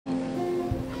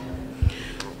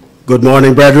Good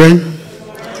morning, brethren.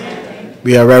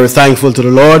 We are very thankful to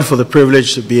the Lord for the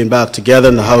privilege of being back together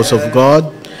in the house of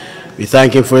God. We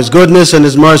thank Him for His goodness and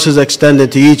His mercies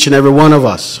extended to each and every one of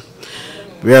us.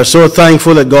 We are so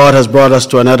thankful that God has brought us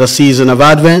to another season of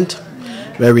Advent,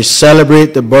 where we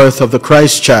celebrate the birth of the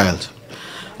Christ child.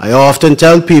 I often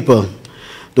tell people,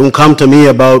 don't come to me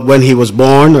about when He was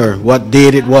born or what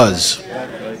date it was.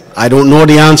 I don't know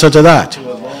the answer to that.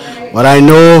 But I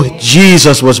know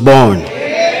Jesus was born.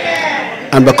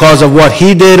 And because of what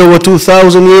He did over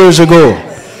 2,000 years ago,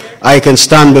 I can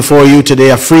stand before you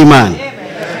today a free man.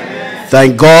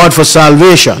 Thank God for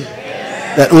salvation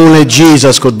that only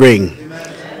Jesus could bring.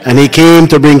 And He came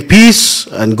to bring peace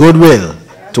and goodwill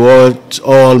towards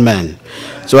all men.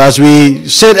 So as we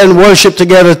sit and worship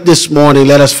together this morning,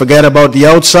 let us forget about the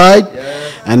outside,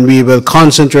 and we will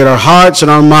concentrate our hearts and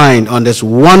our mind on this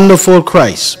wonderful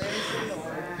Christ.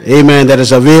 Amen. That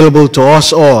is available to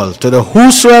us all, to the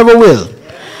whosoever will.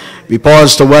 We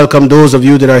pause to welcome those of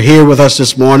you that are here with us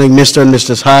this morning, Mr. and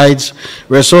Mrs. Hides.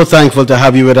 We're so thankful to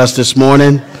have you with us this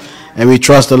morning, and we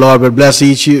trust the Lord will bless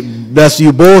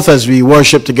you both as we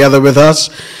worship together with us.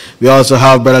 We also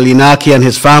have Brother Linaki and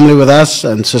his family with us,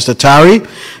 and Sister Tari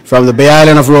from the Bay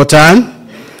Island of Roatan.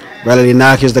 Brother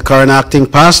Linaki is the current acting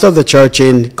pastor of the church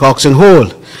in Cox and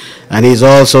Hole, and he's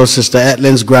also Sister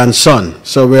Etlin's grandson.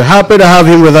 So we're happy to have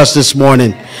him with us this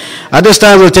morning. At this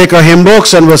time, we'll take our hymn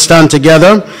books and we'll stand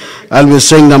together. And we'll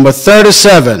sing number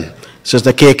 37.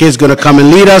 Sister KK is going to come and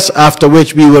lead us, after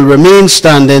which we will remain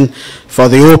standing for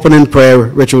the opening prayer,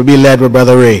 which will be led by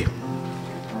Brother Ray.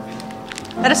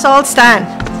 Let us all stand.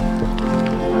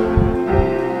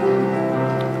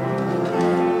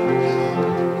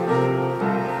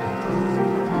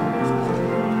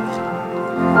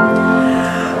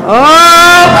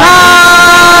 Oh,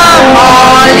 come,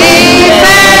 holy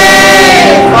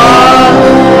faithful,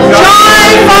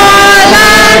 joyful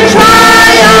and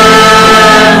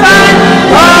triumphant.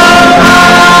 Oh,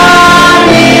 come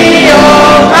ye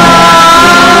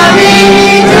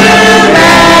to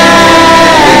Bethlehem.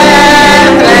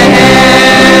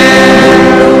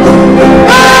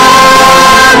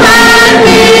 Come and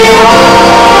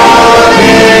behold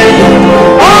Him,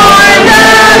 born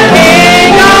the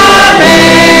King of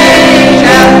Angels.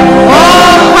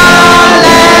 Oh, come,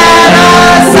 let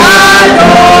us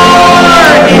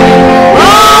adore Him.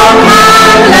 Oh,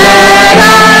 come, let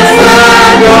us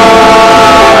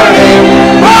adore Him.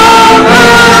 Oh,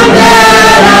 come,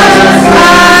 let us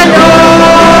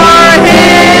adore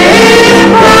Him,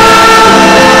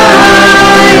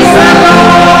 Christ the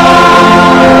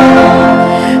Lord.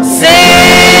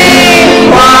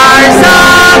 Sing, choirs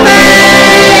of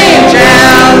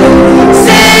angels,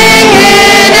 sing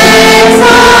in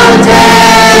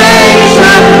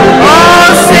exaltation.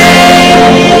 Oh,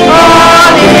 sing,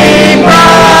 holy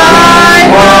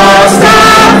bride, host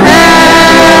of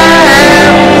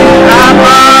heaven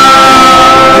above.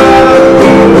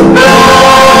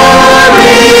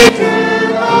 Glory to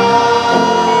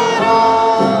God,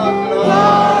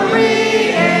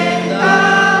 glory in the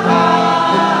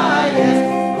highest.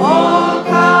 Oh,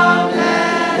 come,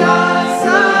 let us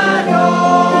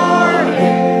adore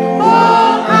Him.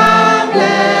 Oh, come,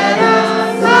 let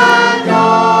us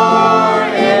adore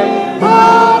Him.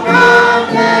 Oh, come,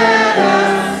 let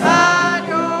us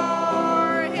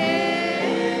adore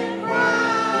Him,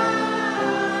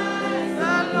 Christ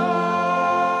the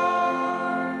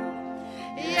Lord.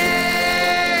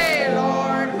 Yea,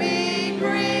 Lord, we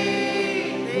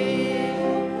greet Thee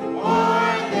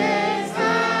on this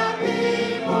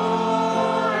happy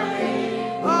morning.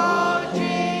 Oh,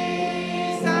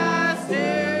 Jesus,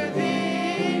 to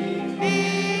Thee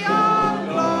be all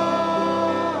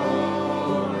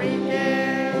glory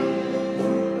given.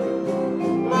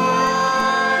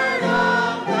 Word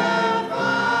of the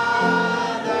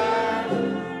Father,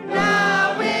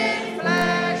 now in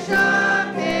flesh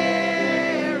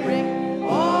appearing.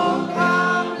 Oh,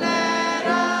 come, let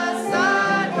us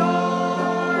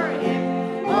adore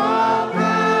Him. Oh,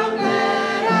 come,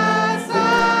 let us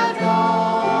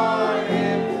adore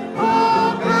Him.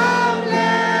 Oh, come,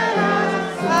 let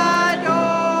us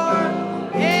adore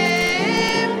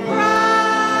Him,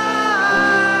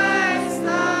 Christ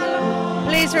the Lord.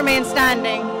 Please remain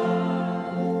standing.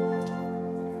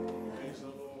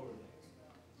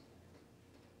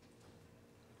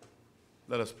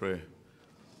 Let us pray.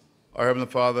 Our Heavenly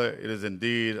Father, it is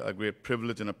indeed a great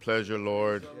privilege and a pleasure,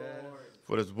 Lord,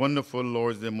 for this wonderful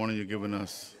Lord's Day morning you've given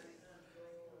us.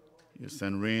 You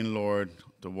send rain, Lord,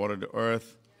 to water the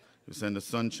earth. You send the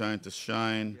sunshine to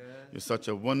shine. You're such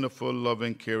a wonderful,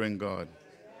 loving, caring God.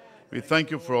 We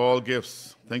thank you for all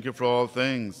gifts. Thank you for all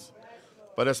things.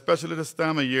 But especially this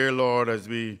time of year, Lord, as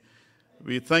we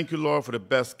thank you, Lord, for the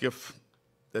best gift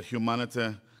that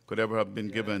humanity could ever have been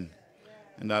given.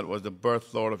 And that was the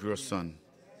birth, Lord, of your Son,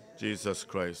 Jesus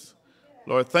Christ.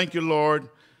 Lord, thank you, Lord,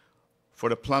 for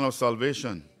the plan of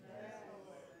salvation.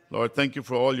 Lord, thank you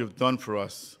for all you've done for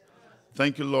us.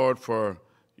 Thank you, Lord, for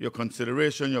your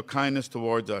consideration, your kindness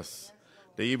towards us.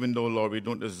 That even though, Lord, we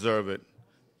don't deserve it,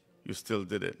 you still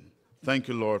did it. Thank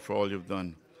you, Lord, for all you've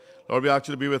done. Lord, we ask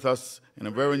you to be with us in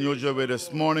a very unusual way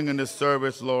this morning in this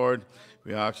service, Lord.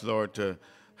 We ask, Lord, to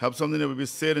help something that will be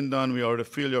said and done. We already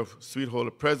feel your sweet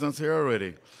holy presence here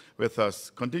already with us.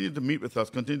 Continue to meet with us.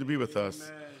 Continue to be with us.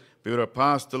 Amen. Be with our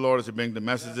pastor, Lord, as he brings the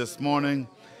message this morning.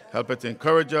 Help it to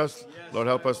encourage us. Lord,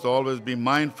 help us to always be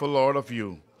mindful, Lord, of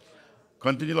you.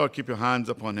 Continue, Lord, keep your hands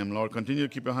upon him, Lord. Continue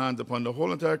to keep your hands upon the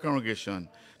whole entire congregation.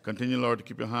 Continue, Lord, to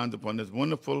keep your hands upon this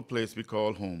wonderful place we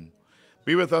call home.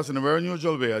 Be with us in a very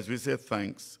unusual way as we say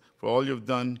thanks for all you've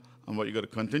done and what you're going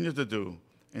to continue to do.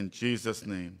 In Jesus'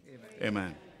 name,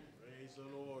 amen. Praise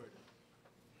the Lord.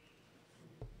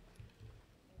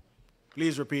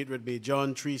 Please repeat with me,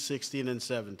 John 3:16 and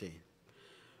 17.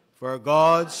 For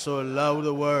God so loved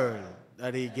the world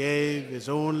that he gave his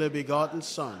only begotten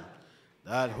Son,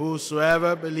 that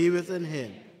whosoever believeth in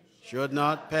him should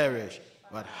not perish,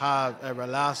 but have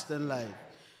everlasting life.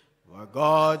 For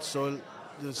God so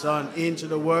the Son into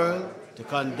the world to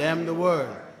condemn the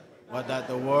world, but that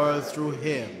the world through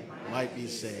him might be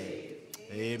saved.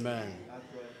 Amen.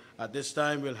 At this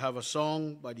time, we'll have a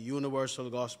song by the Universal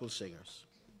Gospel Singers.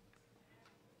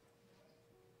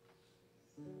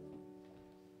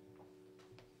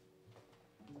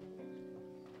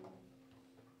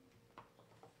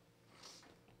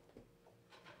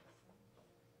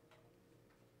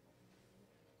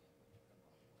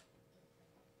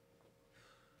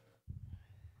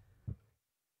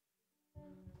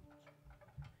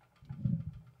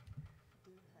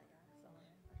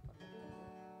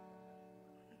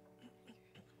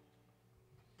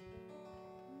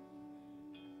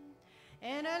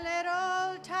 In a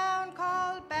little town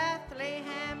called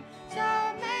Bethlehem,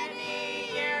 so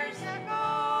many years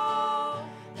ago,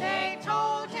 they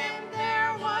told him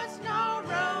there was no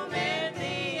room in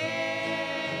the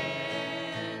inn.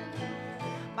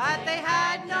 But they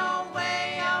had no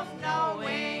way of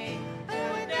knowing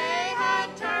who they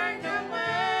had turned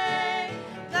away,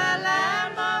 the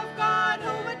Lamb of God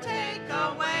who would take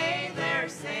away their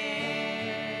sins.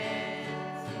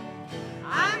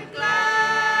 I'm glad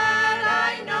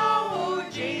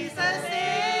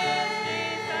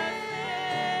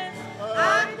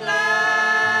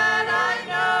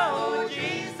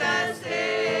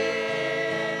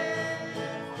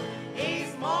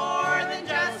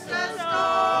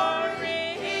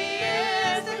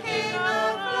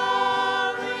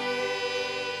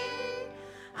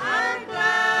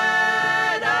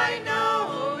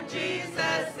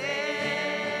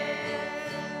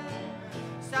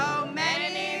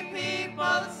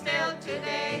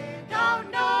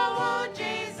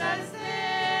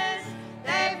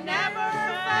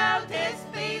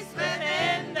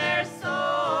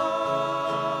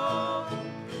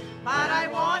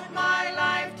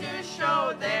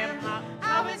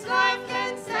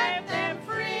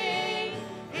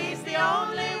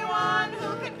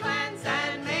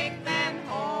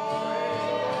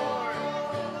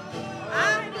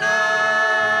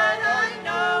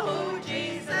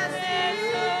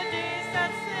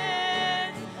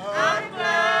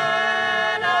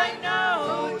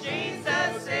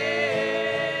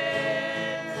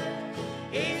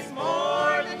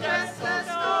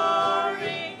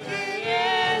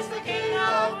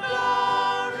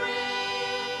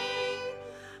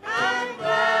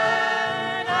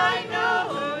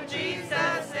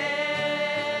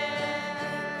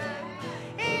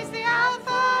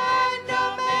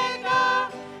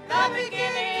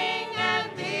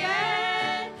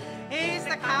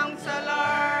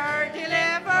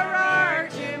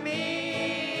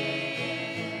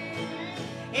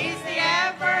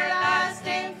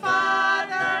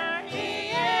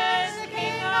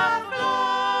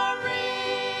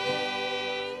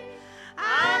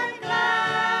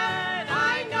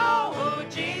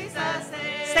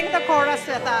chorus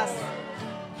with us.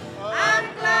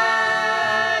 I'm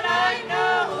glad I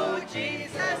know who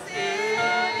Jesus is.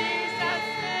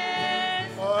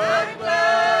 I'm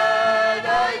glad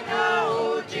I know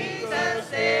who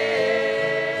Jesus is.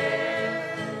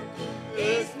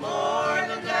 He's more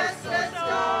than just a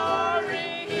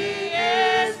story. He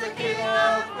is the King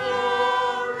of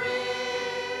glory.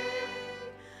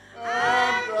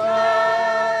 I'm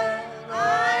glad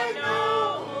I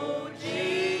know who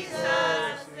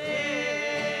Jesus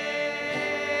is.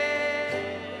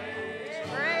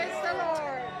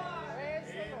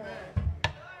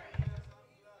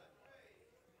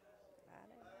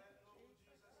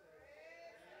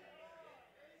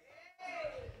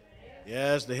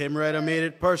 Yes, the hymn writer made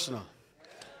it personal.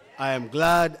 I am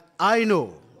glad I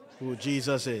know who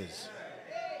Jesus is.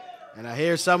 And I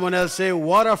hear someone else say,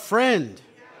 what a friend.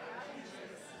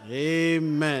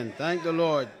 Amen. Thank the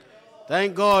Lord.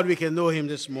 Thank God we can know him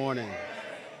this morning.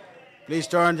 Please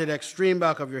turn to the extreme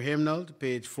back of your hymnal to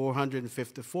page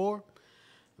 454.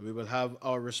 We will have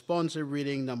our responsive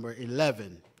reading number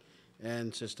 11.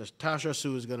 And Sister Tasha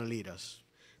Sue is going to lead us.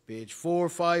 Page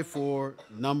 454,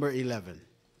 number 11.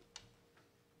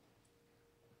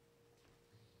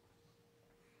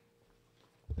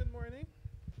 Good morning.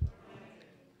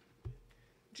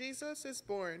 Jesus is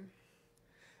born,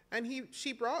 and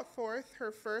she brought forth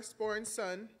her firstborn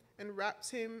son, and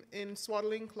wrapped him in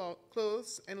swaddling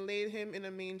clothes, and laid him in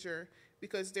a manger,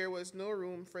 because there was no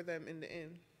room for them in the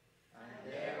inn.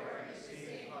 And there were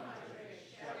missing 100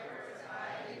 shepherds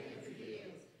hiding in the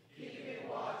fields, keeping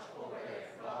watch over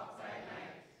their flock by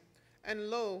night. And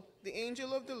lo, the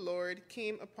angel of the Lord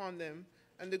came upon them,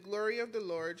 and the glory of the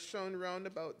Lord shone round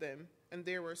about them, and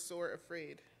they were sore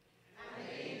afraid. And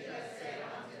the angel said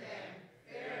unto them,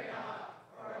 Fear not,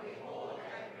 for behold,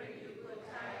 I bring you good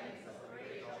tidings of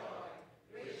great joy,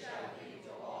 which shall be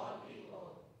to all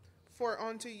people. For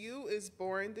unto you is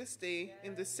born this day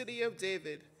in the city of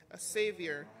David a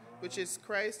Savior, which is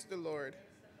Christ the Lord.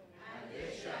 And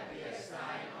this shall be a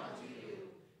sign unto you.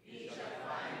 Ye shall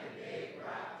find the babe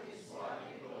wrapped in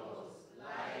swaddling clothes,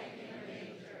 lying in a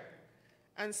manger.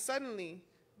 And suddenly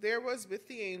there was with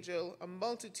the angel a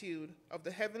multitude of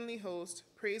the heavenly host,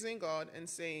 praising God and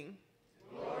saying,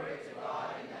 Glory to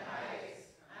God in the highest,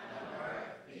 and on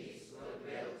earth peace,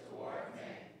 goodwill toward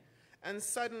men. And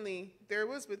suddenly there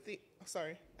was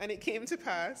and it came to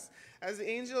pass, as the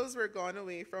angels were gone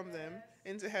away from them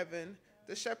into heaven,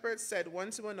 the shepherds said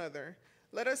one to another,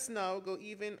 Let us now go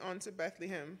even unto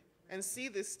Bethlehem, and see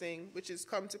this thing which is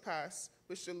come to pass,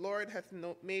 which the Lord hath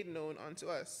made known unto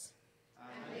us.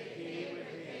 And they came with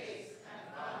haste,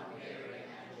 and found Mary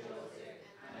and Joseph,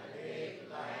 and the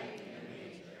babe lying in a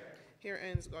manger. Here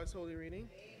ends God's holy reading.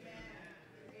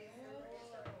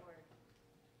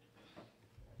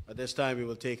 At this time, we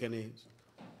will take any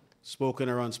spoken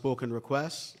or unspoken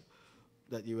requests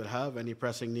that you would have, any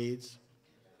pressing needs.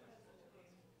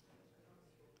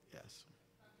 Yes.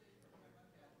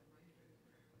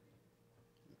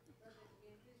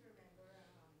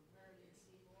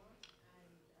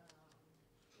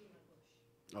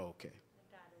 Okay.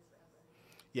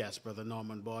 Yes, Brother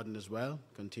Norman Borden as well.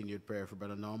 Continued prayer for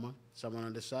Brother Norman. Someone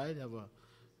on this side have a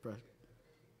prayer?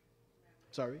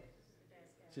 Sorry?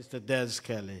 Sister Des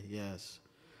Kelly, yes.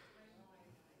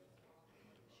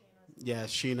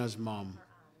 Yes, Sheena's mom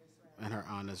and her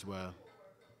aunt as well.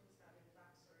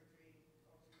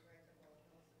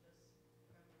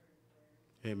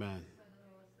 Amen.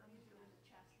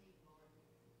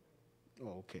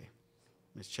 Oh, okay.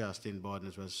 Miss Chastain Borden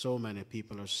as well. So many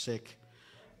people are sick,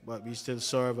 but we still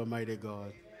serve a mighty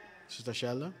God. Sister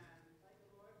Sheldon?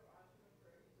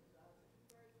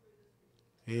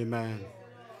 Amen.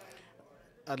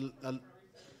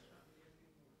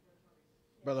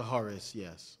 Brother Horace,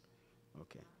 yes.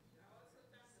 Okay.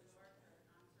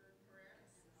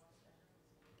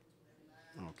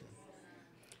 Okay.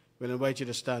 We'll invite you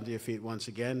to stand to your feet once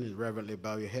again and reverently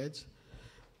bow your heads.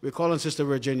 We call on Sister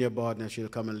Virginia Borden, and she'll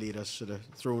come and lead us to the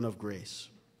throne of grace.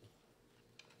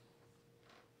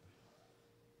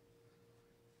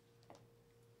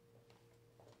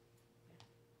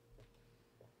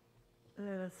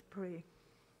 Let us pray.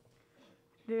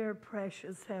 Dear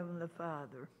precious Heavenly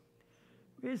Father,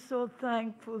 we're so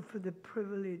thankful for the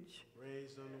privilege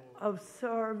of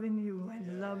serving you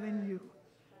and loving you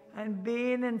and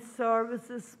being in service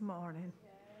this morning.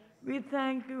 We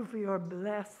thank you for your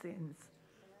blessings.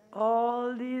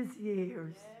 All these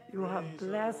years, you have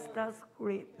blessed us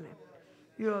greatly.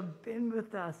 You have been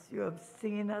with us. You have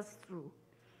seen us through.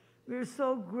 We're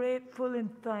so grateful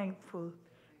and thankful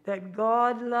that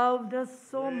God loved us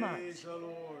so much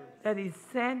that he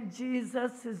sent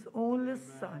Jesus, his only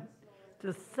Son,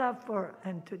 to suffer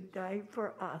and to die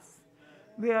for us.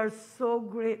 We are so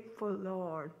grateful,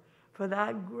 Lord, for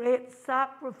that great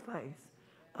sacrifice.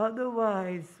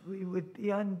 Otherwise, we would be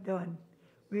undone.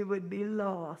 We would be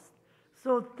lost.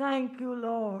 So thank you,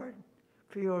 Lord,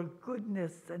 for your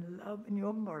goodness and love and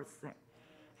your mercy.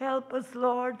 Help us,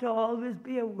 Lord, to always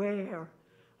be aware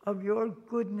of your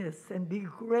goodness and be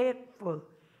grateful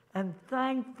and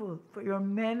thankful for your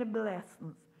many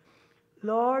blessings.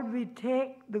 Lord, we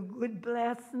take the good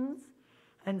blessings,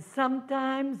 and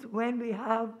sometimes when we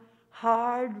have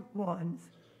hard ones,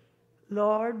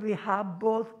 Lord, we have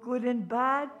both good and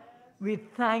bad. We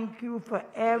thank you for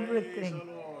everything.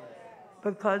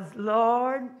 Because,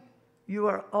 Lord, You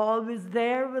are always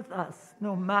there with us,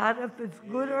 no matter if it's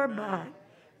good or bad.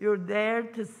 You're there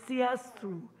to see us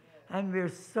through, and we're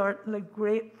certainly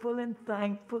grateful and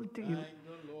thankful to you.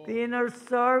 Be in our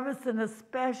service in a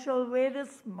special way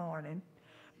this morning.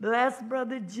 Bless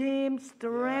Brother James,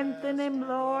 strengthen him,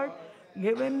 Lord.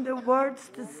 Give him the words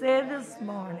to say this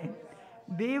morning.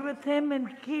 Be with him and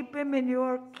keep him in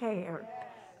your care.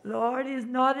 Lord, he's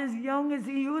not as young as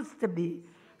he used to be,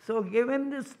 so give him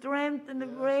the strength and the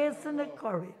grace and the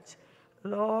courage,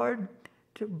 Lord,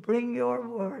 to bring your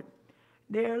word.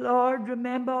 Dear Lord,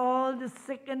 remember all the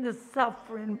sick and the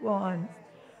suffering ones.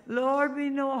 Lord, we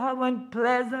know how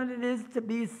unpleasant it is to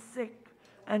be sick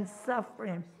and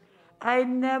suffering. I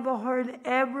never heard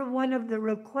every one of the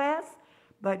requests,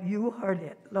 but you heard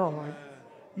it, Lord.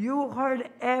 You heard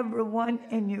everyone,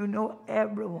 and you know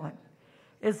everyone.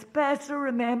 Especially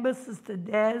remember Sister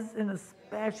Des in a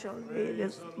special way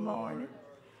this morning.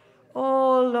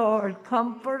 Oh, Lord,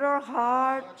 comfort her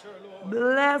heart.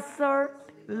 Bless her.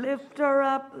 Lift her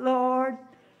up, Lord.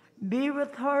 Be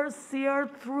with her. See her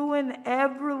through in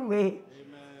every way.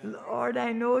 Lord,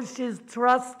 I know she's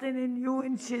trusting in you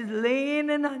and she's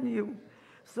leaning on you.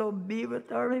 So be with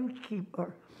her and keep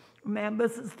her. Remember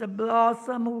Sister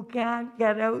Blossom, who can't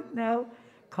get out now.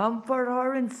 Comfort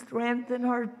her and strengthen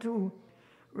her too.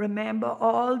 Remember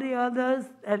all the others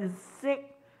that is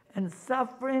sick and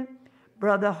suffering.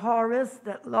 Brother Horace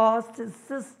that lost his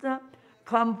sister.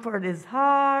 Comfort his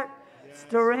heart.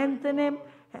 Strengthen him.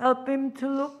 Help him to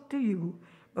look to you,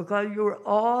 because you're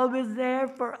always there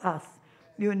for us.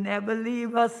 You never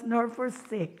leave us nor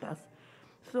forsake us.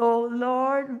 So,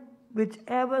 Lord,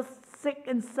 whichever sick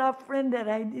and suffering that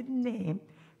I didn't name,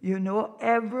 you know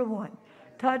everyone.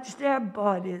 Touch their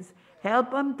bodies.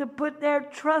 Help them to put their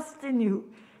trust in you.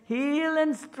 Heal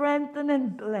and strengthen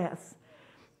and bless.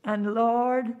 And,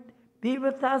 Lord, be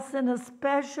with us in a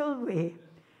special way.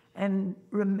 And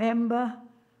remember,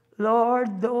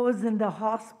 Lord, those in the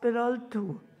hospital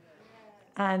too.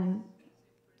 And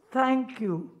thank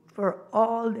you for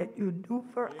all that you do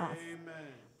for us.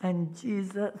 In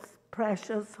Jesus'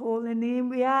 precious holy name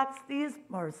we ask these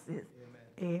mercies.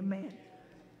 Amen.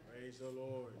 Praise the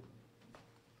Lord.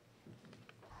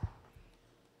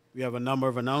 We have a number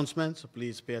of announcements, so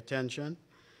please pay attention.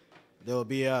 There will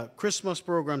be a Christmas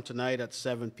program tonight at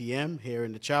 7 p.m. here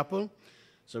in the chapel.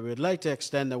 So we'd like to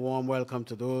extend a warm welcome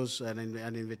to those and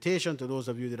an invitation to those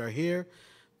of you that are here.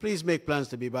 Please make plans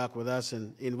to be back with us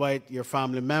and invite your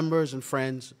family members and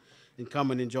friends and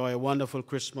come and enjoy a wonderful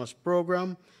Christmas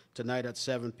program tonight at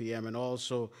 7 p.m. And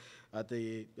also at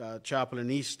the chapel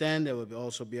in East End, there will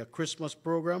also be a Christmas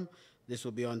program. This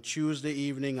will be on Tuesday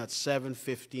evening at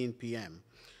 7:15 p.m.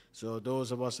 So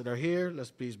those of us that are here,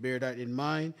 let's please bear that in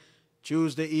mind.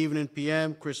 Tuesday evening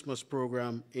p.m. Christmas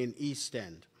program in East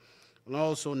End. And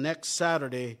also next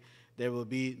Saturday, there will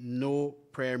be no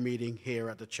prayer meeting here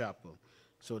at the chapel.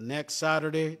 So next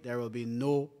Saturday, there will be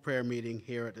no prayer meeting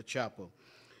here at the chapel.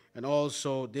 And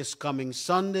also this coming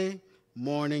Sunday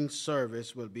morning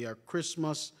service will be our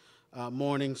Christmas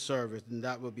morning service, and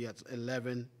that will be at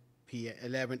 11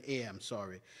 a.m.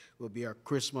 Will be our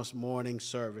Christmas morning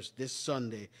service this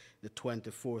Sunday, the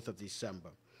 24th of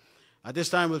December. At this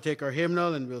time, we'll take our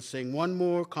hymnal and we'll sing one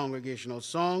more congregational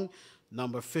song,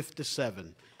 number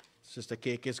 57. Sister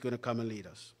Keke is going to come and lead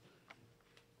us.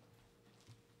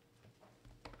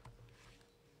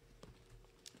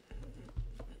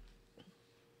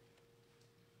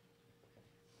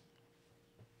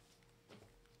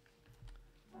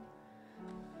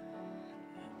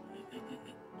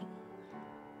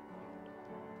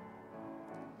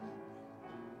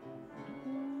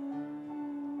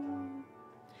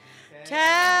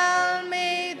 Tell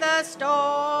me the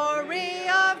story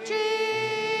of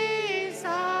Jesus.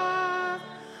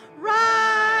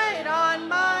 Write on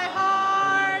my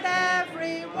heart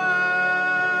every word.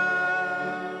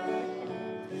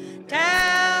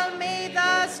 Tell me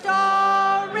the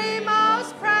story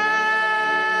most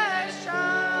precious,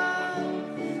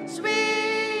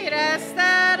 sweetest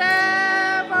that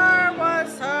ever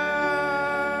was heard.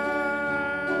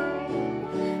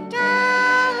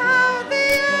 Tell how the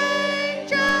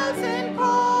angels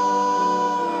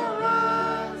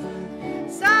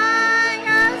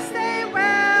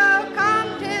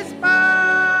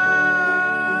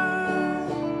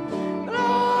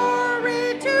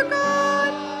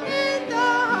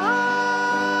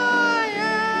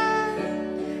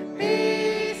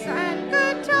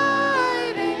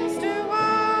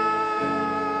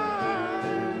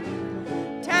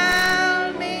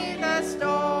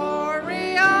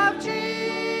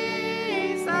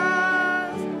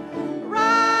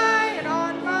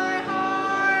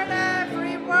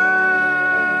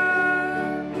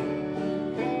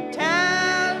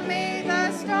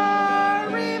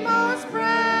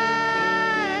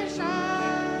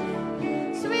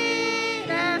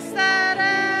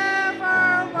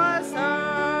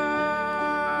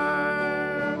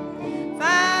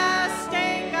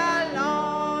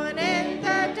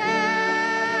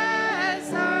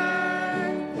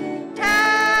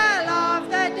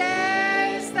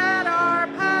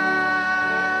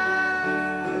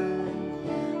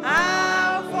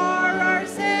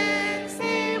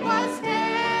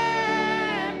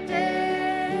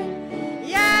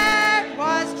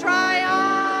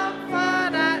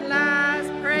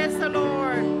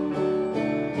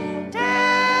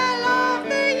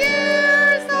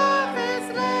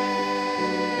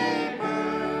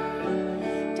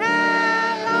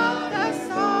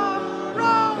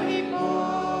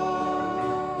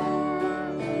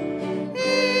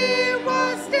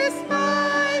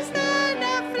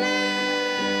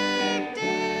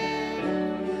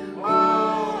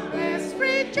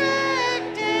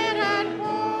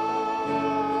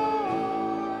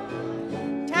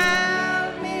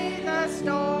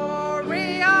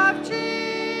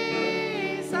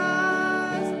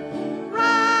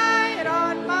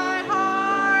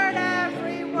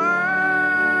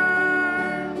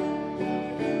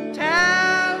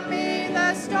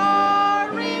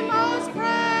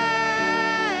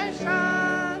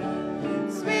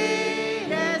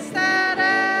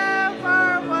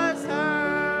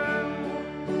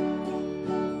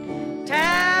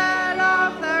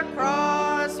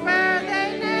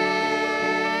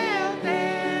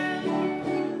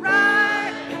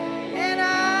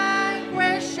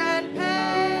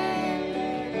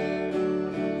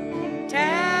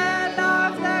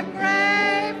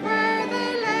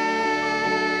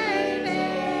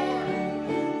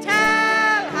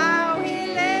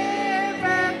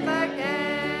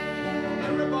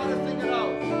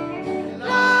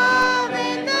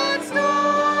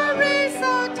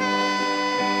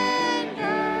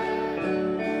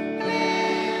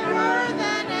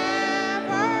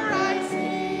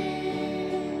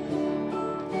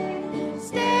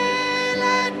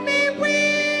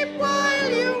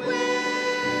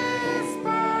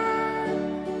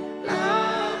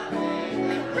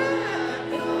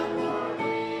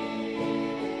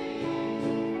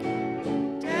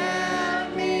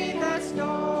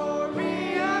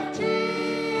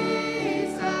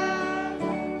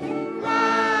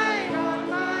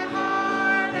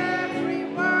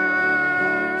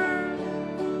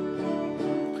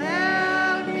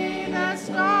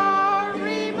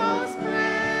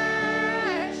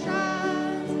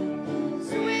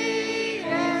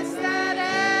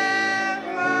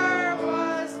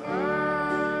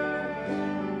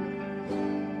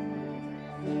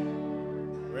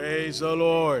Praise the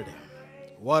Lord.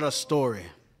 What a story.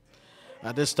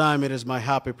 At this time, it is my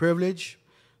happy privilege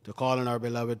to call on our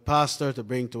beloved pastor to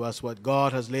bring to us what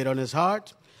God has laid on his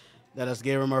heart. Let us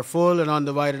give him our full and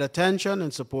undivided attention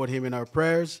and support him in our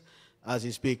prayers as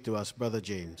he speaks to us. Brother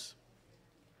James.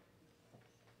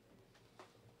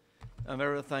 I'm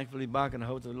very thankfully back in the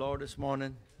house of the Lord this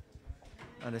morning,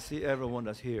 and I see everyone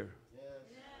that's here.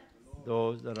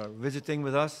 Those that are visiting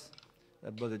with us,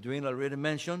 that Brother Dwayne already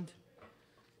mentioned,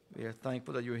 we are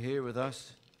thankful that you're here with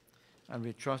us, and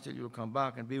we trust that you'll come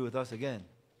back and be with us again.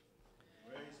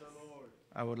 Praise the Lord.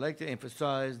 I would like to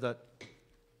emphasize that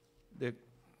the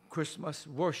Christmas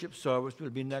worship service will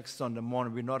be next Sunday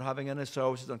morning. We're not having any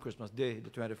services on Christmas Day, the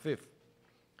 25th.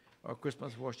 Our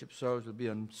Christmas worship service will be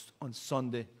on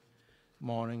Sunday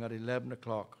morning at 11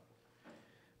 o'clock.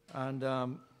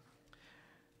 And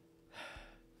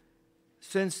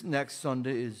since next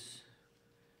Sunday is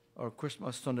our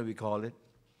Christmas Sunday, we call it,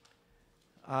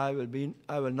 I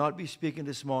will not be speaking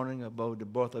this morning about the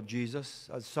birth of Jesus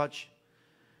as such,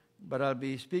 but I'll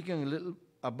be speaking a little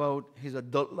about his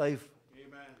adult life.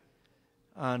 Amen.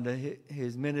 And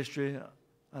his ministry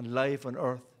and life on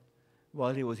earth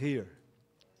while he was here.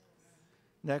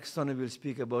 Next Sunday we'll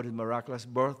speak about his miraculous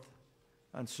birth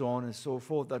and so on and so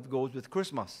forth. That goes with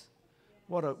Christmas.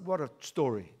 What a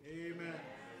story. Amen.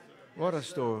 What a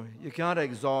story. You can't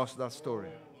exhaust that story.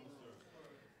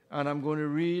 And I'm going to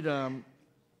read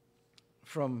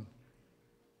from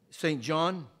St.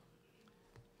 John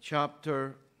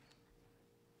chapter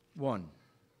 1.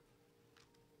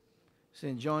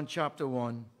 St. John chapter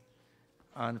 1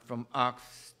 and from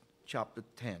Acts chapter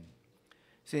 10.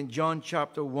 St. John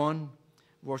chapter 1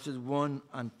 verses 1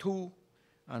 and 2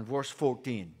 and verse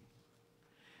 14.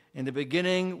 In the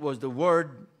beginning was the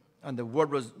Word, and the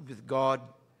Word was with God,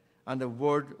 and the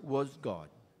Word was God.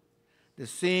 The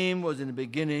same was in the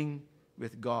beginning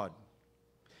with God.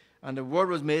 And the Word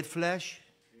was made flesh.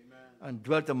 Amen. And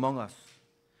dwelt among us.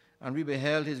 And we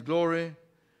beheld his glory,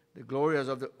 the glory as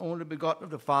of the only begotten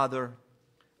of the Father,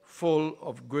 full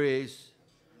of grace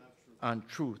and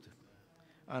truth.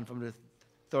 And from the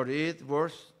 38th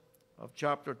verse of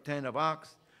chapter 10 of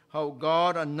Acts, how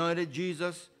God anointed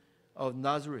Jesus of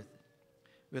Nazareth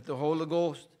with the Holy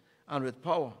Ghost and with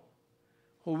power,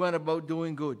 who went about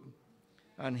doing good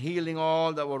and healing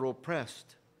all that were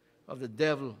oppressed of the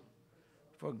devil,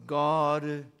 for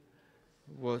God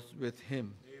was with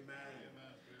him. Amen.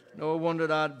 No wonder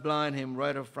that blind hymn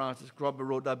writer Francis Crowber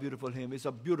wrote that beautiful hymn. It's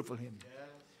a beautiful hymn. Yes.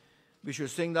 We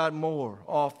should sing that more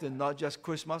often, not just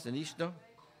Christmas and Easter.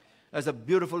 That's a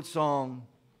beautiful song.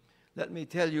 Let me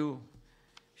tell you,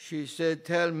 she said,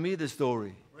 tell me the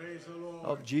story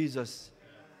of Jesus.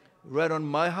 Read on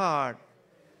my heart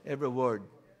every word.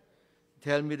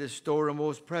 Tell me the story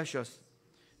most precious,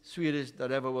 sweetest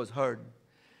that ever was heard.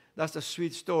 That's a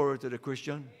sweet story to the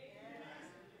Christian.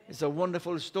 It's a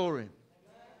wonderful story.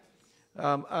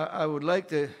 I would like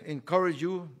to encourage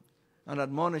you and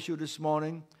admonish you this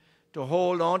morning to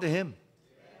hold on to him.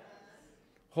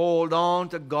 Hold on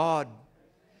to God.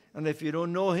 And if you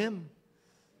don't know him,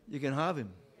 you can have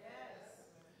him.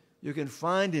 You can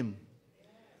find him.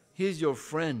 He's your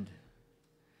friend.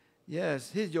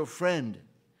 Yes, he's your friend.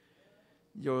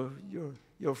 Your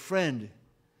friend.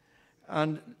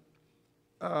 And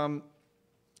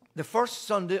the first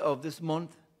Sunday of this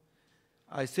month,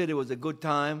 I said it was a good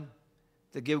time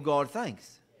to give God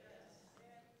thanks.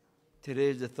 Today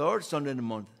is the third Sunday in the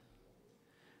month.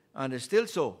 And it's still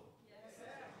so.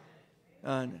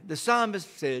 And the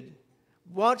psalmist said,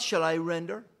 what shall I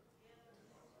render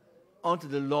unto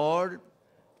the Lord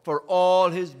for all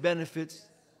his benefits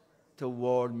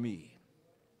toward me?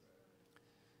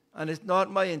 And it's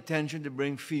not my intention to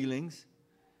bring feelings,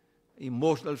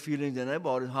 emotional feelings in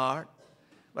anybody's heart.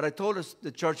 But I told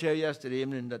the church here yesterday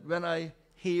evening that when I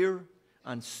hear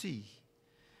and see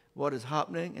what is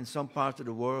happening in some parts of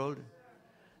the world,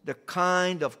 the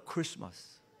kind of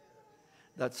Christmas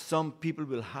that some people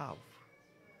will have,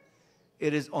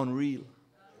 it is unreal.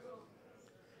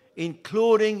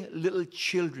 Including little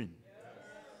children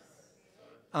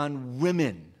and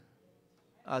women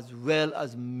as well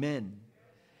as men.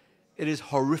 It is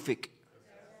horrific.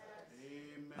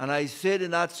 Amen. And I said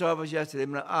in that service yesterday,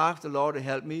 I'm going to ask the Lord to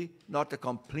help me not to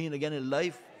complain again in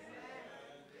life,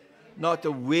 not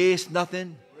to waste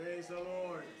nothing, Praise the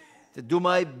Lord. To do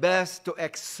my best to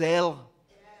excel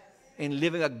in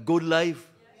living a good life,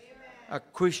 a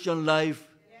Christian life.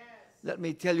 Let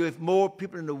me tell you, if more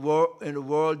people in the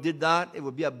world did that, it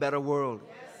would be a better world.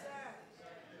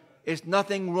 It's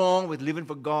nothing wrong with living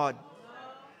for God.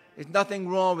 It's nothing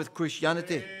wrong with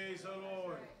Christianity.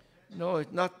 No,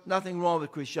 it's nothing wrong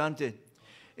with Christianity.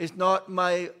 It's not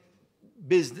my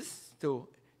business to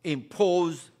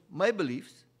impose my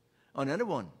beliefs on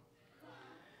anyone,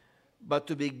 but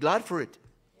to be glad for it.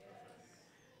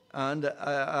 And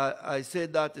I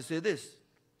said that to say this.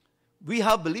 We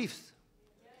have beliefs.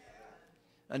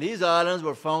 And these islands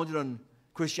were founded on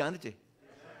Christianity.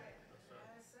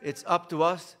 It's up to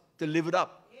us to live it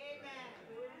up.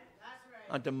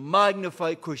 And to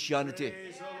magnify Christianity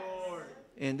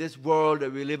in this world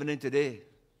that we're living in today.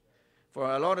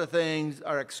 For a lot of things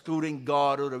are excluding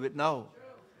God out of it now.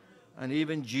 And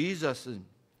even Jesus,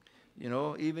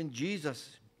 even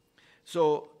Jesus.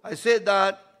 So I said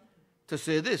that to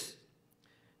say this.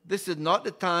 This is not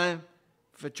the time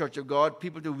for Church of God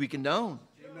people to weaken down.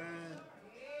 Amen.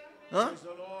 Huh? Praise the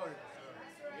Lord.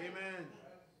 Amen.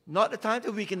 Not the time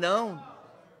to weaken down.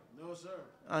 No, sir.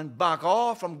 And back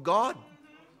off from God.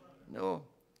 No.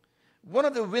 One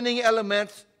of the winning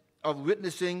elements of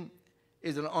witnessing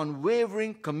is an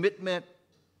unwavering commitment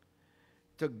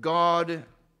to God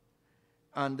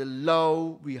and the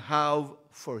love we have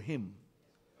for Him.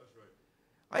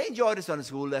 I enjoyed the Sunday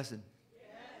school lesson.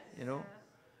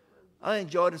 I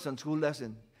enjoyed the Sunday school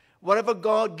lesson. Whatever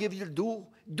God gives you to do,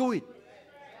 do it.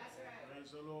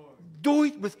 Praise the Lord. Do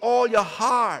it with all your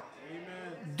heart.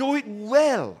 Amen. Do it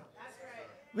well.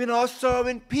 We're not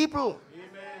serving people.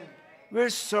 Amen. We're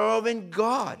serving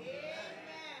God.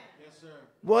 Yes, sir.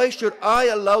 Why should I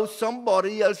allow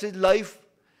somebody else's life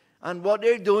and what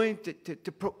they're doing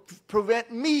to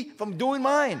prevent me from doing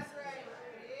mine?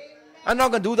 I'm not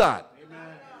going to do that.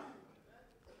 Amen.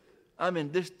 I'm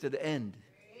in this to the end.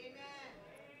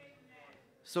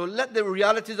 So let the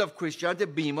realities of Christianity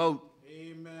beam out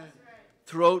Amen.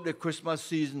 throughout the Christmas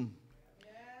season.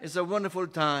 It's a wonderful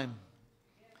time.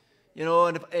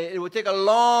 And it would take a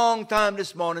long time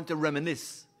this morning to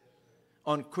reminisce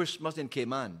on Christmas in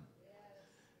Cayman.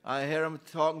 I hear them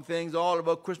talking things all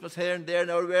about Christmas here and there and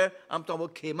everywhere. I'm talking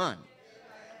about Cayman.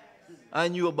 I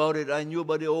knew about it. I knew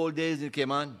about the old days in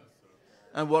Cayman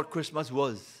and what Christmas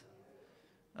was.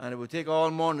 And it would take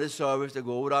all morning this service to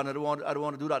go over that, and I don't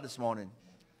want to do that this morning.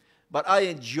 But I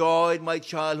enjoyed my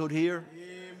childhood here.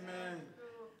 Amen.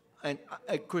 And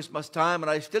at Christmas time, and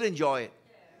I still enjoy it.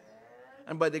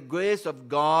 And by the grace of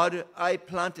God, I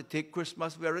plan to take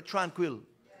Christmas very tranquil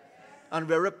and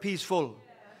very peaceful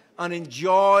and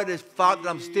enjoy the fact that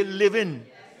I'm still living.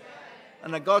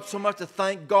 And I got so much to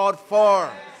thank God for.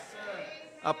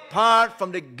 Apart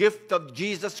from the gift of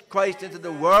Jesus Christ into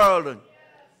the world,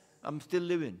 I'm still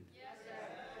living.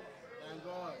 Thank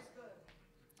God.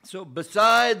 So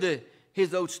beside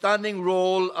his outstanding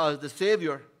role as the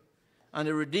Savior and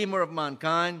the Redeemer of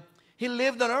mankind, he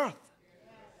lived on earth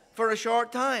for a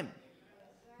short time.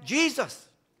 Jesus.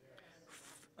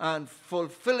 And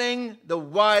fulfilling the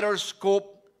wider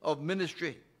scope of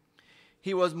ministry.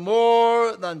 He was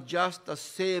more than just a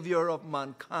Savior of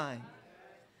mankind.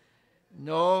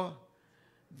 No,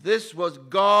 this was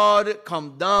God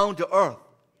come down to earth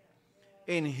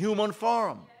in human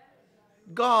form.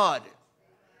 God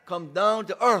come down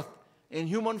to earth in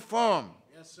human form.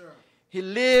 Yes, sir. He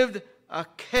lived a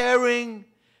caring,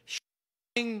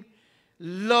 sharing,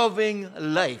 loving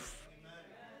life.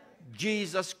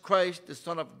 Jesus Christ, the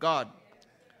Son of God.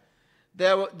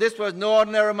 This was no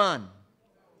ordinary man.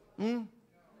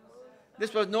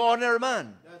 This was no ordinary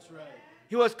man. That's right.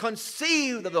 He was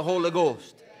conceived of the Holy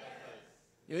Ghost.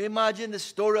 You imagine the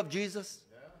story of Jesus?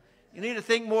 You need to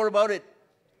think more about it.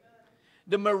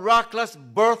 The miraculous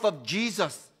birth of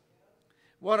Jesus.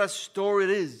 What a story it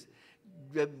is.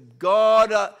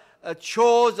 God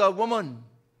chose a woman,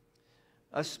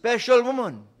 a special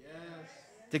woman,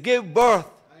 to give birth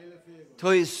to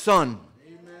his son.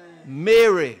 Amen.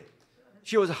 Mary.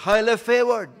 She was highly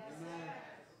favored. Amen.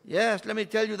 Yes, let me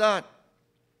tell you that.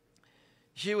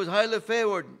 She was highly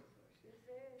favored.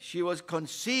 She was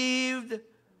conceived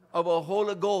of a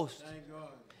Holy Ghost. Thank God.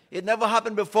 It never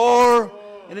happened before,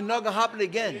 and it's not going to happen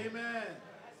again. Amen.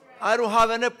 I don't have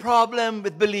any problem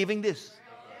with believing this.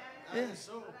 Yes.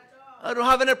 I don't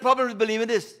have any problem with believing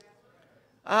this.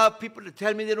 I have people that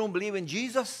tell me they don't believe in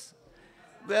Jesus.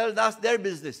 Well, that's their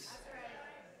business.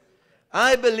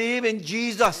 I believe in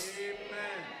Jesus. Amen.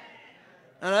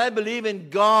 And I believe in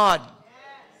God.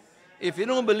 If you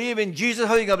don't believe in Jesus,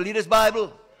 how are you going to believe this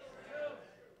Bible?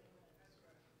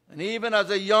 And even as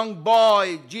a young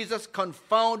boy, Jesus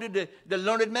confounded the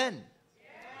learned men.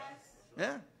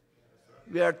 Yeah?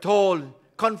 We are told,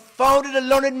 confounded the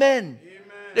learned men. Amen.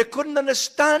 They couldn't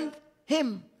understand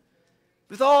him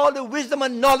with all the wisdom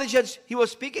and knowledge that he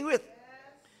was speaking with.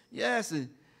 Yes.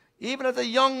 Even as a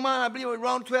young man, I believe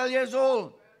around 12 years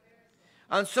old.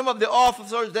 And some of the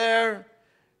officers there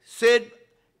said,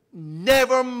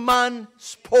 never man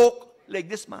spoke like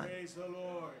this man. Praise the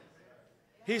Lord.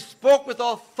 He spoke with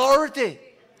authority.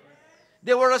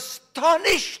 They were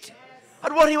astonished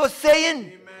at what he was saying.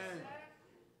 Amen.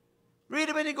 Read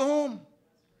it when you go home.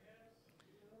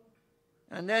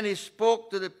 And then he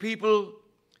spoke to the people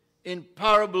in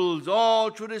parables. All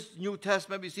through this New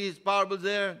Testament, we see his parables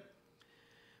there,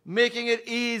 making it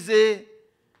easy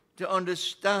to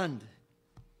understand.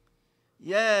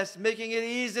 Yes, making it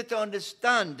easy to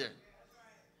understand.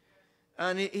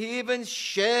 And he even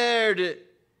shared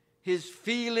his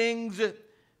feelings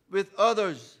with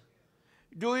others.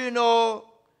 Do you know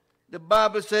the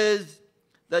Bible says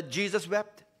that Jesus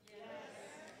wept?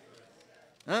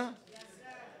 Huh?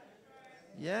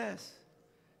 Yes.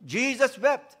 Jesus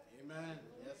wept. Amen.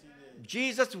 Yes, he did.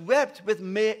 Jesus wept with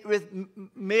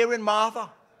Mary and Martha.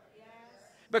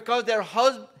 Because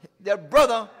their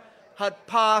brother had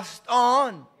passed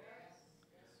on.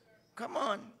 Come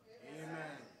on. Amen.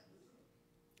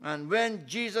 And when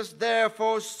Jesus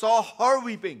therefore saw her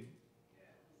weeping,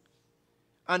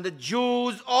 and the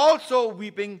Jews also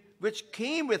weeping, which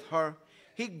came with her,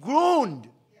 he groaned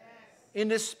in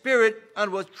the spirit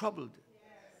and was troubled.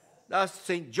 That's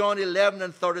St. John 11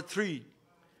 and 33.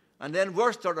 And then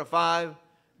verse 35,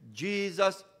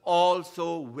 Jesus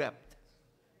also wept.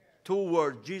 2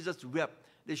 words, Jesus wept.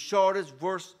 The shortest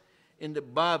verse in the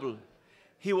Bible.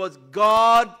 He was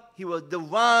God, he was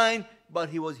divine, but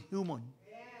he was human.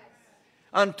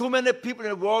 And too many people in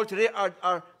the world today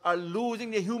are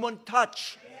losing the human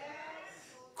touch.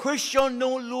 Christians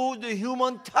don't lose the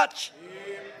human touch.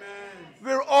 Amen.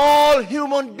 We're all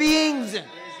human beings. Praise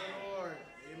the Lord.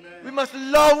 Amen. We must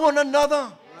love one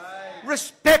another, Right.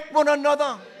 respect one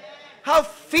another, have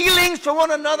feelings for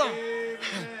one another, Amen.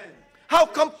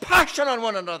 have compassion on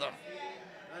one another.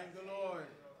 Thank the Lord.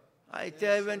 I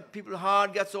tell you, when people's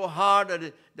heart gets so hard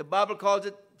that the Bible calls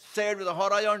it seared with a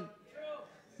hot iron,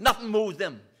 nothing moves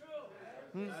them.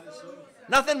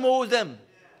 Nothing moves them.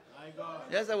 My God.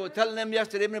 Yes, I was telling them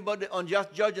yesterday evening about the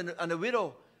unjust judge and the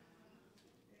widow.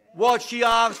 What she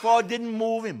asked for didn't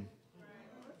move him.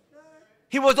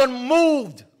 He was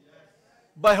unmoved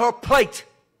by her plight.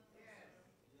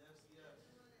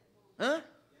 Huh?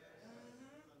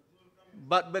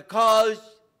 But because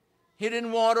he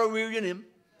didn't want her wearying him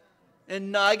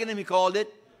and nagging him, he called it,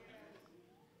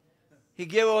 he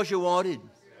gave her what she wanted.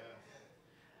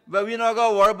 But we're not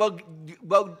going to worry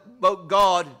about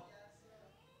God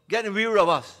getting weary of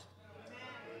us.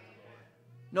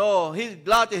 No, he's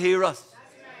glad to hear us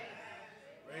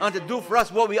and to do for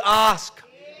us what we ask.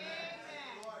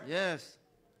 Yes.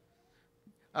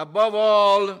 Above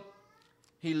all,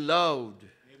 he loved.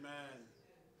 Amen.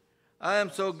 I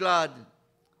am so glad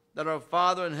that our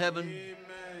Father in heaven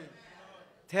Amen.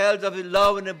 tells of his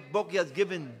love in the book he has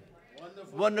given.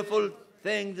 Wonderful. Wonderful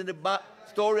things in the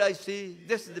story I see.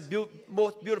 This is the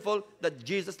most beautiful, that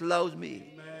Jesus loves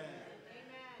me. Amen.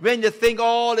 When you think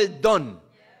all is done,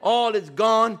 all is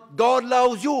gone, God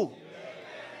loves you. Amen.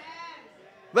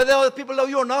 Whether other people love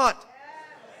you or not.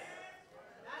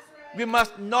 We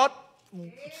must not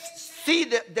see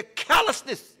the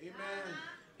callousness Amen.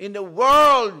 in the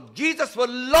world. Jesus was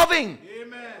loving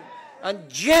Amen. and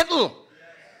gentle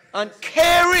and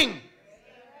caring.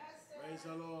 Praise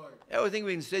the Lord. Everything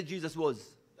we can say Jesus was.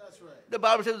 That's right. The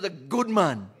Bible says he was a good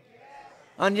man.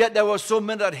 And yet there were so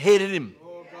many that hated him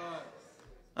Oh God.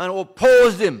 and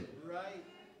opposed him Right.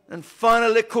 and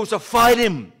finally crucified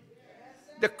him.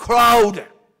 The crowd,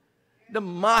 the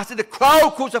master, the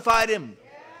crowd crucified him.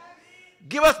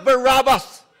 Give us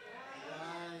Barabbas.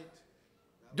 Right.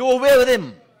 Do away with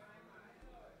him.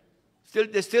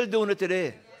 They're still doing it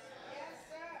today.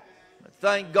 But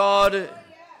thank God,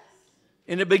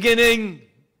 in the beginning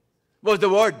was the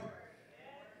Word.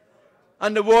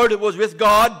 And the Word was with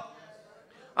God.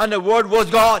 And the Word was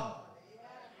God.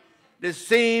 The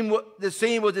same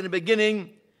was in the beginning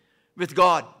with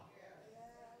God.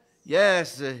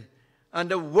 Yes. And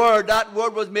the Word, that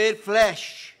Word was made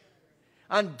flesh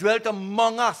and dwelt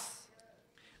among us.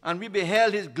 And we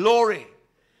beheld his glory.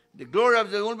 The glory of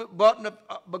the only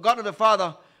begotten of the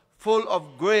Father, full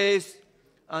of grace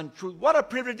and truth. What a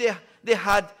privilege they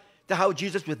had to have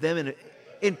Jesus with them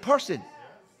in person.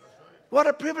 What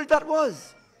a privilege that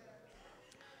was.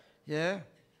 Yeah.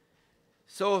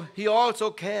 So he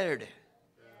also cared.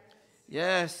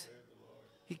 Yes.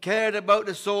 He cared about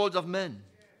the souls of men.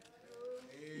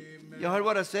 You heard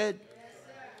what I said?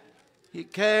 He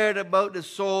cared about the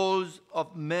souls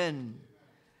of men.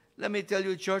 Let me tell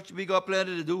you, church, we got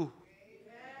plenty to do.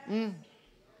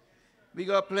 We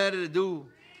got plenty to do.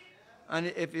 And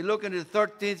if you look in the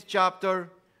 13th chapter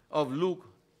of Luke,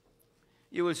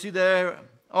 you will see there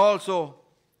also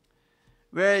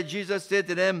where Jesus said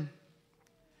to them,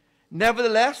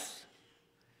 Nevertheless,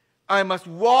 I must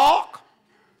walk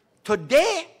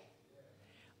today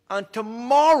and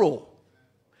tomorrow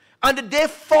and the day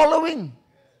following,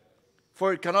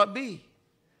 for it cannot be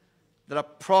that a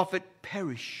prophet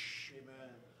perish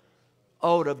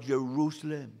out of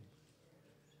Jerusalem.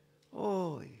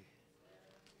 Oh,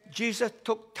 Jesus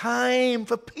took time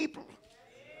for people.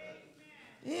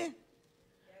 Yeah.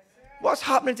 What's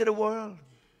happening to the world?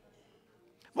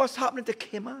 What's happening to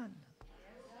Cayman?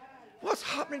 What's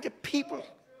happening to people?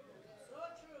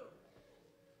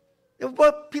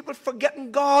 What people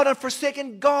forgetting God and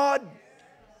forsaking God?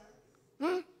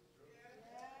 Let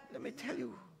me tell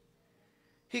you,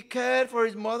 he cared for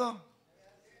his mother.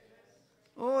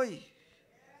 Oh,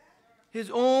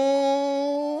 his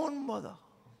own mother,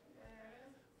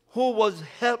 who was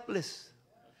helpless,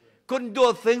 couldn't do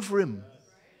a thing for him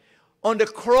on the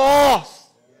cross.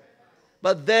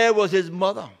 But there was his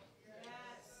mother.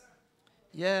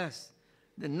 Yes.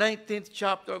 The 19th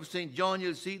chapter of St. John,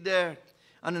 you'll see there.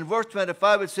 And in verse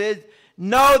 25 it says,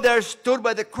 now there stood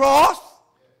by the cross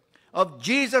of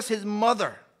Jesus his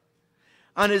mother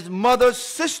and his mother's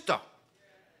sister,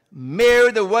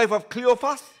 Mary the wife of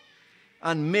Cleophas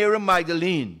and Mary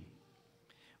Magdalene.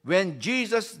 When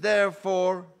Jesus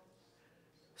therefore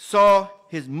saw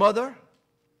his mother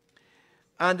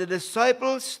and the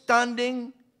disciples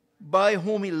standing by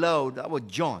whom he loved, that was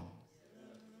John,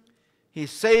 he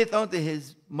saith unto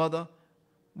his mother,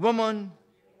 woman,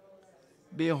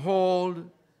 behold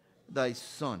thy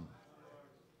son.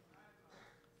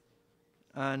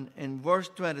 And in verse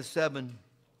 27,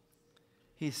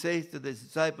 he says to the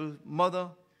disciple, mother,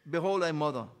 behold thy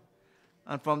mother.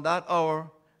 And from that hour,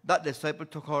 that disciple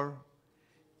took her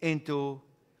unto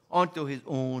his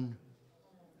own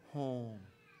home.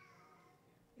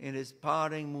 In his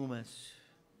parting moments,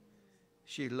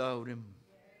 she loved him.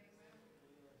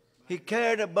 He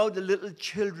cared about the little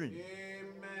children.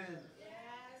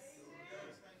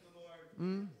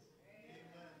 Amen.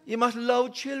 You must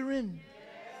love children.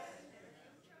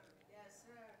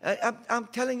 I'm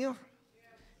telling you,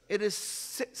 it is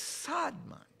sad,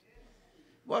 man.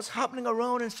 What's happening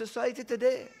around in society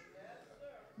today?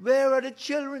 Where are the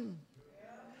children?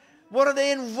 What are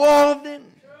they involved in?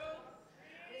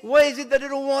 Why is it that they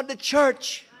don't want the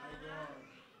church?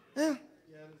 Huh?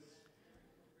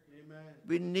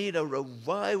 We need a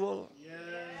revival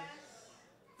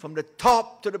from the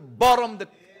top to the bottom,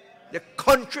 the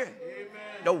country,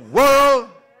 the world,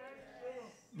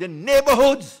 the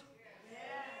neighborhoods,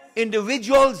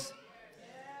 individuals.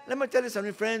 Let me tell you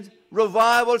something, friends.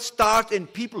 Revival starts in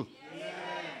people.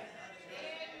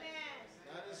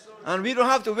 And we don't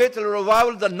have to wait till the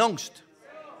revival is announced.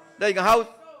 That you can have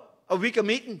a week of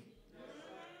meeting.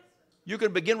 You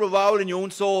can begin revival in your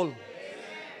own soul.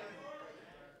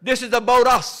 This is about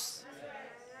us.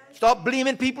 Stop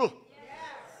blaming people.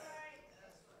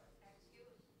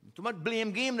 Too much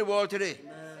blame game in the world today.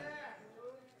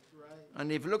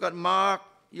 And if you look at Mark,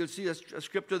 you'll see a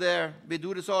scripture there. We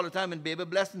do this all the time in baby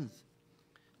blessings.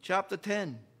 Chapter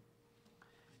 10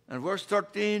 and verse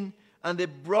 13. And they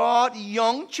brought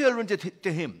young children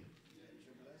to him,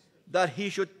 that he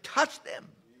should touch them.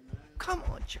 Come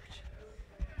on, church.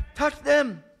 Touch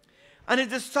them. And his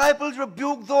disciples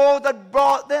rebuked those that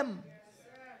brought them.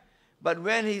 But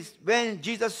when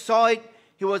Jesus saw it,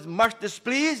 he was much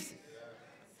displeased,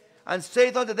 and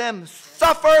saith unto them,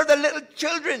 suffer the little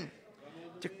children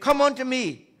to come unto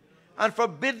me, and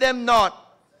forbid them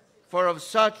not, for of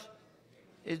such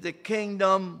is the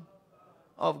kingdom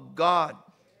of God.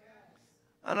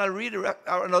 And I'll read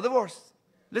another verse.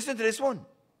 Listen to this one.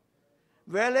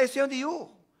 Verily I say unto you,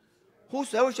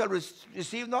 whosoever shall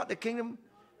receive not the kingdom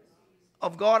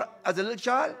of God as a little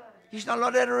child, he shall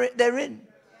not therein.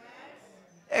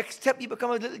 Except ye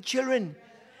become as little children.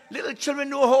 Little children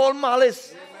do a whole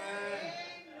malice.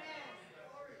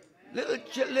 Little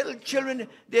children,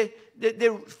 they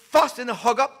fuss and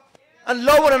hug up and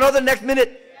love one another next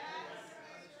minute.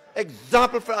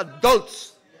 Example for adults.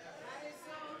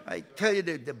 I tell you,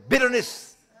 the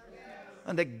bitterness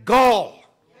and the gall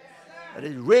that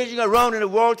is raging around in the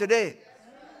world today.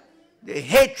 The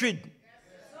hatred.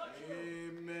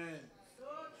 Amen.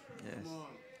 Yes.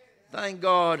 Thank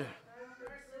God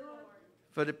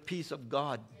for the peace of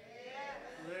God.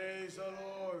 Praise the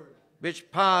Lord. Which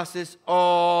passes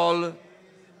all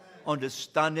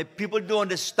understanding. People don't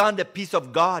understand the peace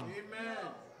of God. Amen.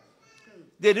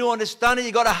 They don't understand it.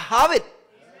 You got to have it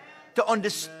to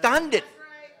understand it.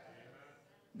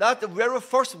 That's the very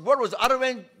first word was uttered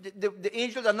when the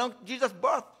angels announced Jesus'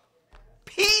 birth.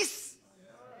 Peace,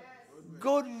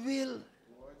 goodwill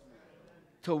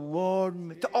toward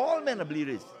me. To all men, I believe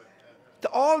it is. To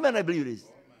all men, I believe it is.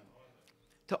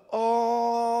 to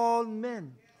all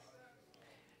men.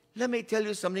 Let me tell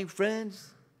you something, friends.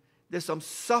 There's some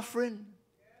suffering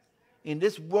in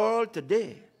this world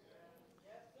today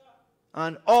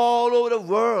and all over the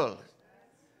world.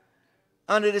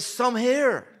 And it is some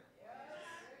here.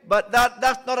 But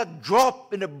that's not a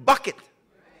drop in the bucket.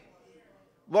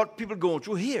 What people are going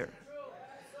through here.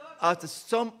 As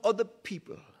some other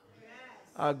people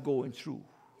are going through.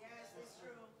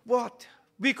 What?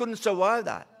 We couldn't survive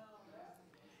that.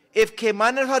 If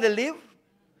Caymaners had to live,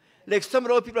 like some of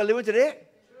the other people are living today,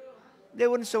 they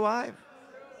wouldn't survive.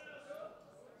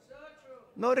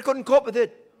 No, they couldn't cope with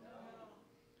it.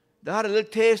 They had a little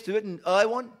taste of it in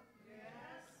I-1,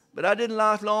 but that didn't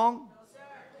last long.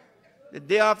 The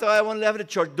day after I-1 left, the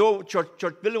church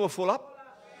building was full up.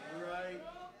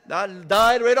 That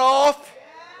died right off.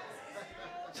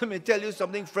 Let me tell you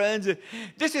something, friends.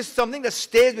 This is something that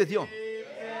stays with you.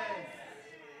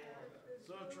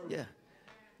 Yeah.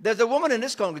 There's a woman in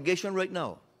this congregation right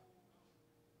now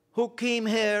who came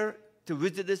here to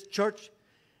visit this church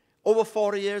over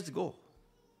 40 years ago.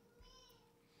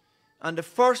 And the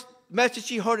first message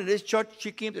she heard in this church,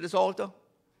 she came to this altar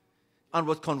and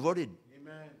was converted.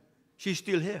 Amen. She's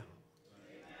still here.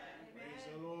 Praise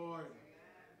the Lord.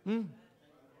 Yes,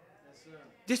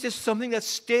 this is something that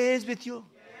stays with you.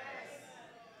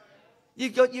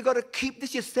 Yes. You got to keep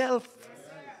this yourself.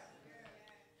 Yes.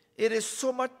 It is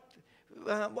so much,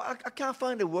 I can't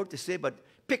find a word to say, but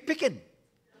picking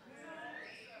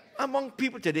among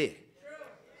people today.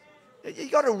 You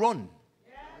got to run.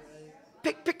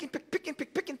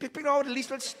 Picking all the least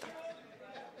little stuff.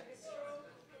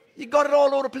 You got it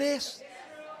all over the place.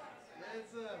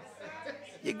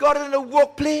 You got it in the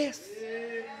workplace.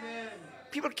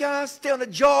 People can't stay on the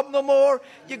job no more.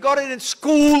 You got it in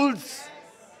schools.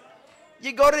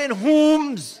 You got it in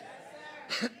homes.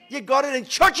 You got it in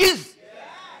churches.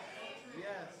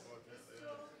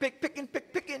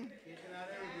 Picking.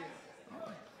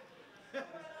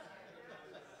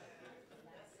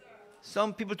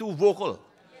 Some people too vocal.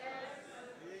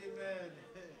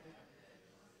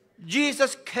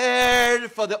 Jesus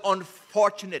cared for the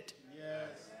unfortunate.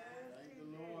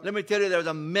 Let me tell you, there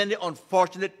are many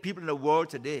unfortunate people in the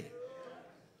world today.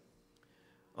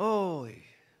 Oh,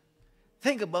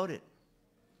 think about it.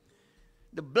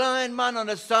 The blind man on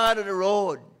the side of the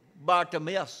road,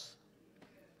 Bartimaeus.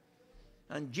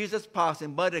 And Jesus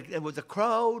passing by, there was a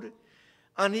crowd,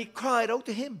 and he cried out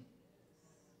to him.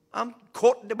 I'm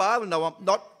quoting the Bible now, I'm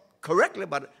not correctly,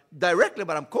 but directly,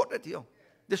 but I'm quoting it to you.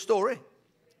 The story.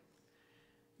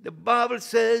 The Bible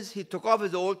says he took off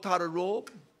his old tattered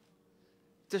robe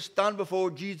to stand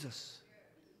before Jesus.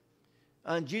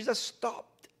 And Jesus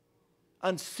stopped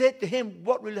and said to him,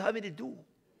 what will you have me to do?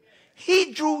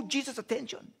 He drew Jesus'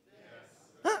 attention.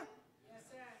 Huh?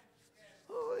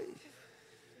 Oh.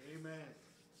 Amen.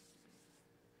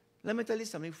 Let me tell you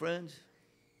something, friends.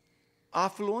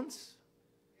 Affluence,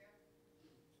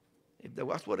 if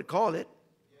that's what they call it,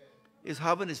 is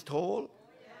having its toll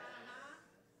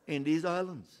in these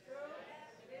islands.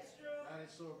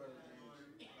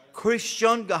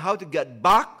 Christians got how to get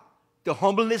back to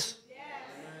humbleness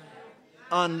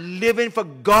and living for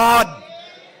God.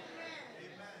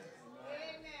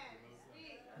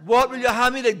 What will you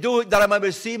have me to do that I might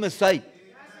receive my sight?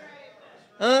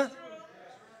 Huh?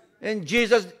 And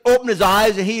Jesus opened his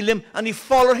eyes and healed him, and he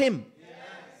followed him.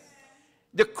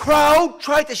 The crowd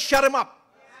tried to shut him up.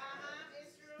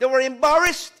 They were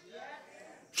embarrassed.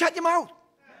 Shut him out.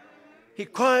 He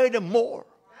cried more.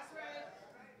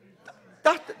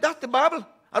 That's the Bible.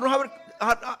 I don't have it,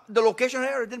 the location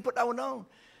here. I didn't put that one down.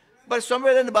 But it's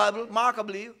somewhere in the Bible. Mark, I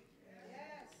believe.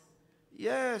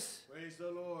 Yes. Praise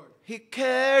the Lord. He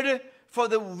cared for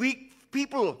the weak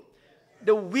people.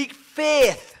 The weak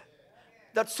faith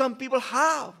that some people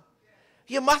have.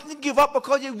 You mustn't give up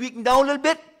because you're weakened down a little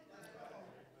bit.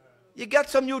 You get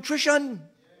some nutrition.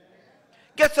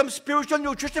 Get some spiritual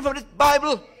nutrition from this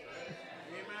Bible.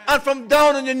 And from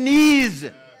down on your knees.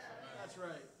 That's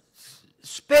right.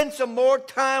 Spend some more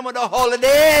time on the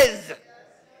holidays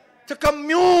to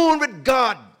commune with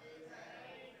God.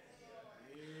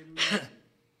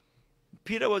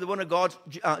 Peter was one of God's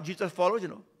Jesus' followers, you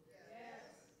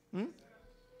know.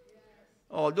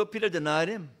 Although Peter denied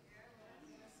him,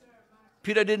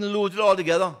 Peter didn't lose it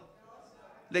altogether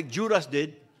like Judas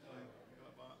did.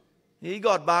 He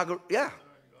got back. Yeah.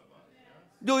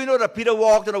 Do you know that Peter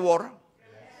walked on the water?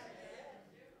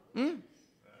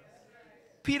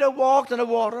 Peter walked on the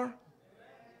water.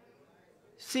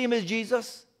 Same as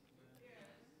Jesus.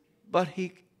 But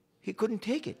he couldn't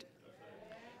take it.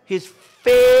 His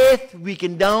faith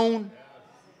weakened down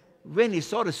when he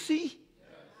saw the sea.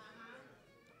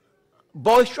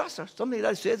 boisterous or something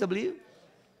like that it says, I believe.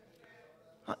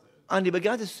 And he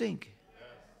began to sink.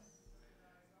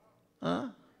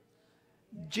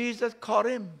 Jesus caught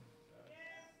him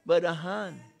by the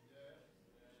hand.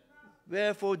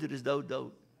 Wherefore didst thou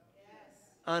doubt?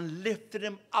 And lifted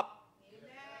him up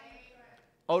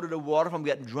out of the water from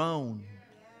getting drowned.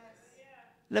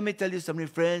 Let me tell you something,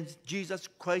 friends. Jesus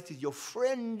Christ is your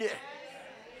friend.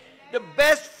 The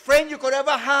best friend you could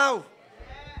ever have.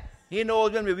 He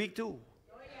knows when we're weak too.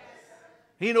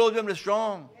 He knows when we're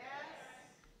strong.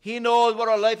 He knows what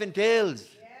our life entails.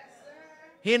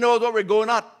 He knows what we're going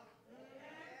at.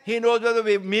 He knows whether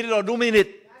we mean it or don't mean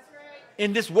it.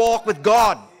 In this walk with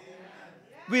God.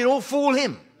 We don't fool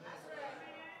him.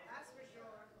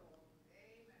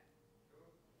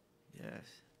 Yes.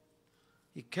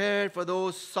 He cared for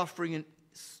those suffering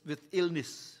with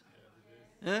illness.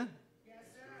 Huh?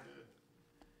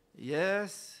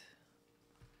 Yes.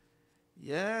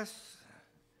 Yes.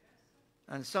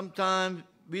 And sometimes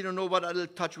we don't know what a little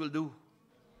touch will do.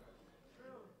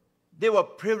 They were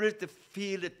privileged to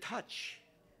feel the touch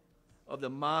of the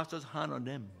Master's hand on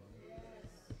them.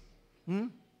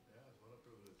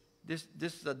 This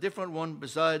is a different one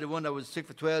beside the one that was sick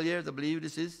for 12 years, I believe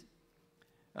this is.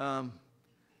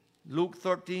 Luke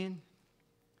 13.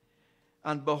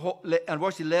 And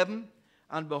verse 11.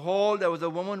 And behold, there was a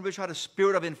woman which had a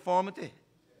spirit of infirmity.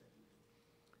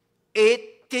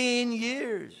 18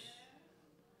 years.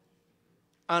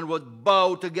 And was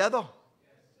bowed together.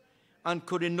 And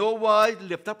could in no wise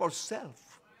lift up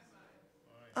herself.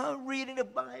 I'm reading the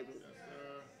Bible.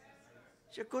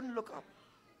 She couldn't look up.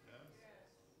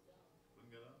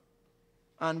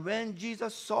 And when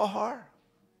Jesus saw her,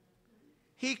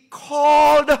 he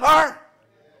called her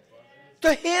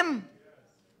to him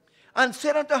and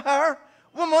said unto her,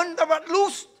 Woman, thou art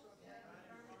loosed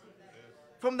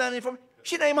from that infirmity.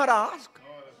 She didn't even have to ask.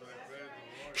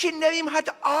 She never even had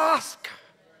to ask.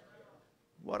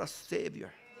 What a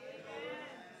Savior.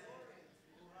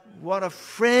 What a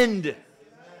friend.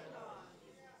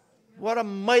 What a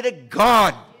mighty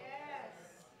God.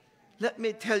 Let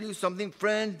me tell you something,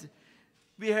 friends.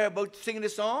 We hear about singing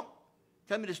this song.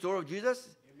 Tell me the story of Jesus.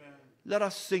 Amen. Let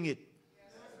us sing it.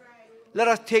 Let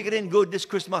us take it in good this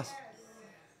Christmas.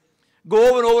 Go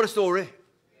over and over the story.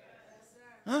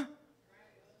 Huh?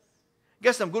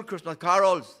 Get some good Christmas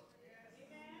carols.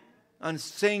 And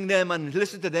sing them and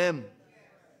listen to them.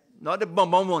 Not the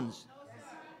bum ones.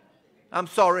 I'm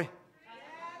sorry.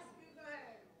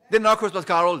 They're not Christmas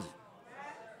carols.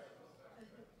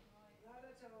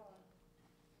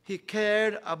 He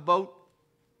cared about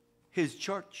his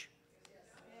church.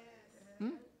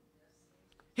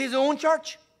 His own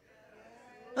church.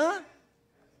 Huh?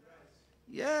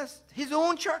 Yes, his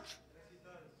own church.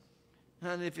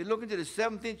 And if you look into the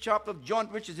 17th chapter of John,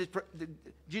 which is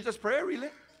Jesus' prayer, really,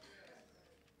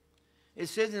 it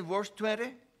says in verse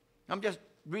 20, I'm just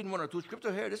reading one or two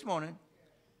scriptures here this morning.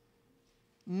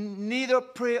 Neither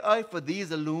pray I for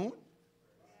these alone,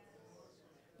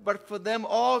 but for them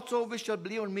also which shall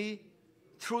believe on me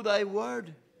through thy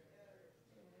word.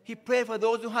 He prayed for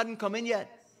those who hadn't come in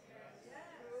yet.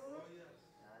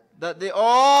 That they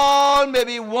all may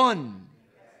be one,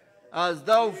 as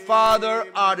thou, Father,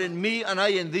 art in me and I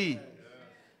in thee.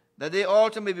 That they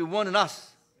also may be one in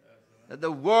us. That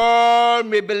the world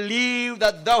may believe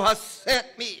that thou hast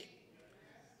sent me.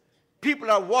 People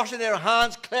are washing their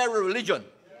hands clear of religion.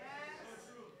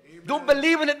 Don't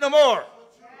believe in it no more.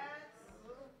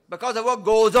 Because of what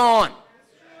goes on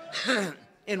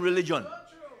in religion.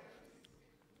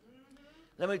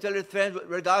 Let me tell you, friends, with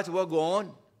regards to what goes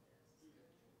on,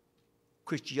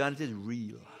 Christianity is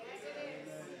real.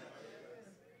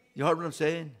 You heard what I'm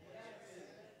saying?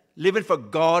 Living for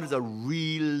God is a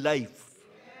real life.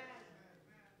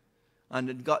 And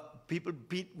it got people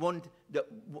beat one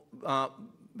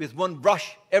with one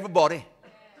brush, everybody.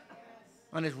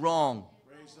 And it's wrong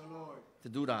to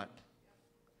do that.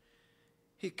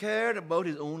 He cared about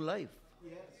his own life.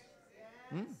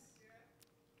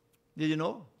 Did you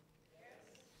know?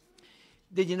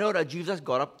 Did you know that Jesus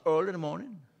got up early in the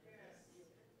morning?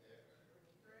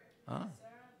 Huh?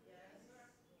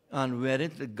 And went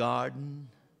into the garden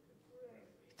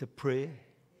to pray?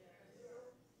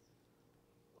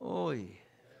 Oi.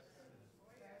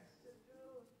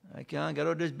 I can't get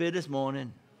out of this bed this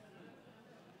morning.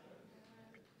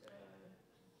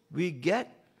 We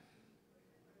get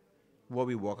what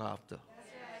we walk after.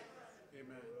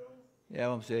 Amen. You know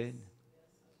what I'm saying?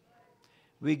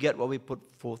 We get what we put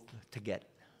forth to get.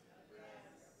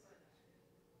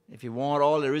 If you want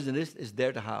all there is in this, it's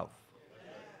there to have.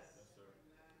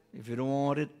 If you don't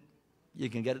want it, you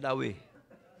can get it that way.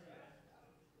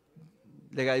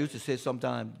 like I used to say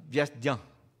sometimes, just junk.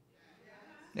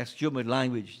 Excuse my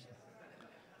language.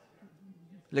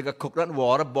 Like a coconut in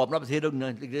water, bobbing up his head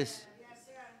like this.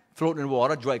 Floating in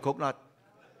water, dry coconut.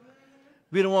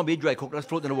 We don't want to be dry coconuts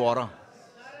floating in the water.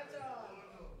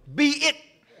 Be it.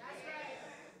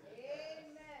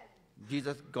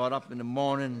 Jesus got up in the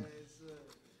morning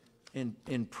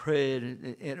and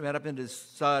prayed, and went up in the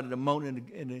side of the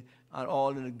mountain and all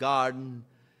in the garden.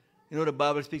 You know, the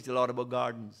Bible speaks a lot about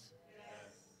gardens.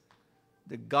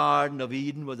 The Garden of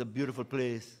Eden was a beautiful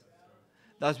place.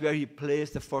 That's where he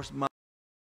placed the first man.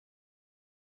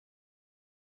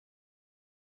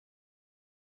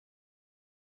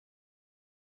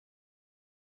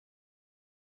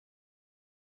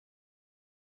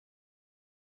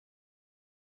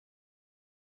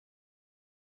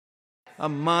 A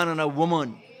man and a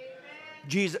woman.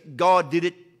 Jesus, God did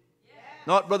it.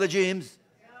 Not Brother James.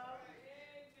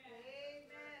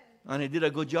 And he did a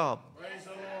good job.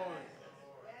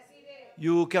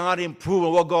 You cannot improve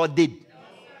on what God did.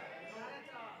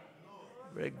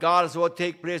 Regardless of what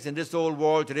takes place in this old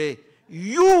world today,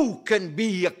 you can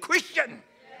be a Christian.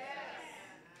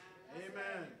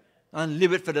 And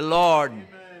live it for the Lord.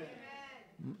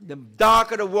 The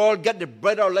darker the world get, the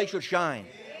brighter our light should shine.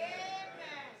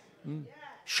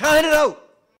 Shine it out.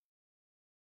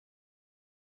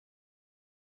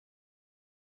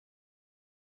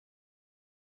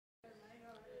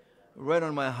 Right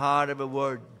on my heart, every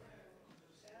word.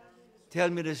 Tell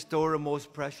me the story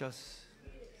most precious,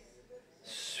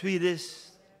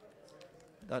 sweetest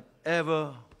that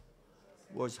ever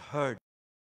was heard.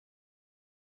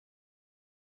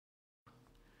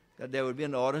 That there would be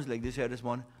an audience like this here this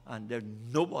morning, and there's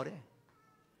nobody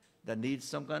that needs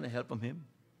some kind of help from him.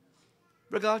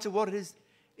 Regardless of what it is.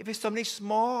 If it's something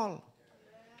small,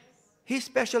 he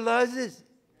specializes.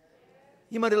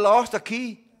 You might have lost a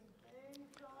key.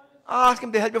 Ask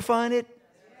him to help you find it.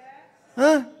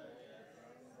 Huh?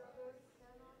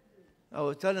 I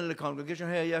was telling the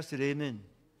congregation here yesterday evening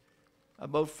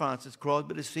about Frances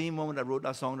Crosby, the same woman that wrote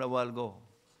that song a while ago.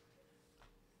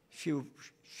 She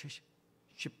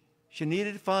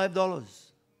needed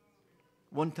 $5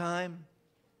 one time,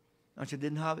 and she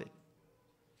didn't have it.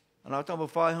 And I was talking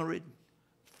about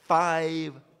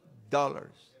 $5.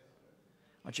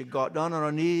 And she got down on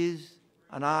her knees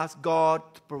and asked God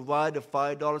to provide the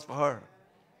 $5 for her.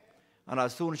 And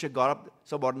as soon as she got up,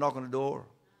 somebody knocked on the door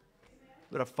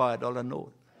with a $5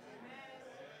 note.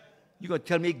 You're going to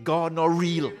tell me God not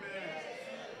real?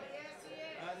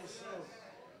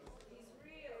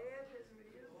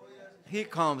 He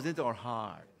comes into our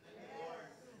heart.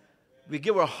 We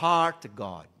give our heart to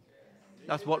God.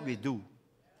 That's what we do.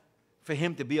 For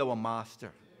him to be our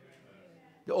master.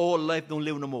 The old life don't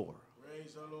live no more.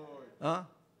 Praise the Lord. Huh?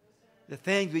 The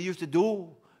things we used to do,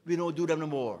 we don't do them no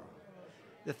more.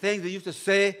 The things we used to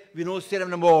say, we don't say them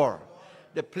no more.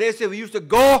 The places we used to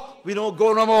go, we don't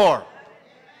go no more.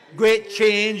 Great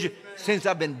change since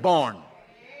I've been born.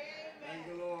 Thank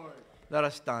you, Lord. Let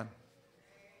us stand.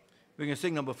 We can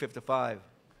sing number 55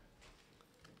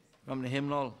 from the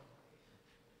hymnal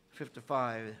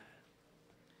 55.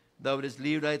 Thou didst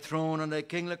leave thy throne and thy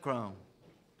kingly crown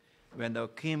when thou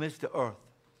camest to earth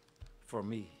for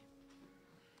me.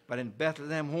 But in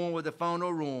Bethlehem home was there found no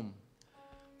room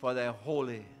for thy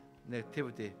holy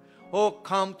nativity. Oh,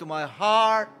 come to my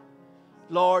heart,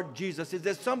 Lord Jesus. Is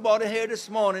there somebody here this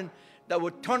morning that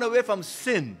would turn away from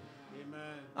sin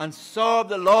and serve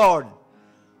the Lord?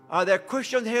 Are there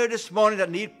Christians here this morning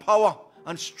that need power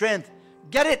and strength?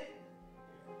 Get it.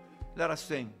 Let us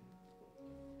sing.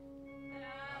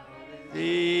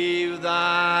 Leave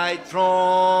thy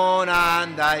throne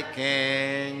and thy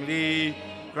kingly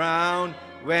crown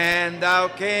when thou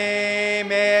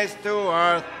camest to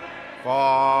earth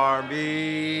for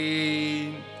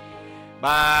me.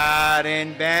 But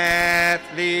in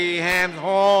Bethlehem's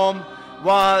home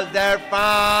was there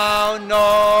found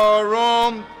no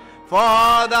room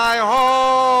for thy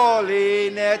holy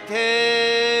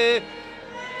nativity.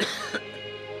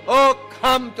 Oh,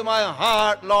 come to my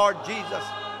heart, Lord Jesus.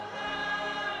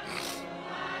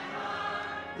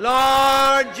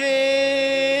 Lord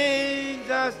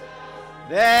Jesus,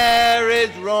 there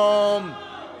is room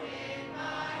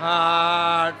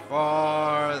heart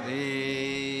for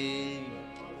thee.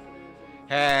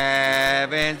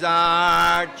 Heaven's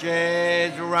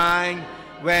arches rang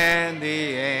when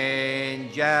the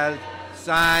angels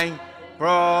sang,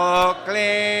 proclaiming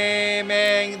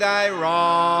thy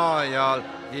royal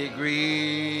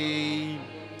degree.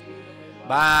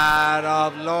 But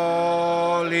of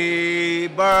lowly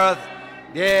birth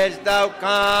didst thou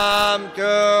come to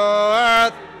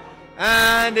earth,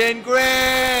 and in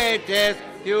greatest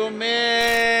humility.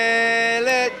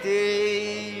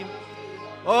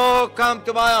 Oh, come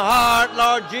to my heart,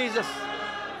 Lord Jesus.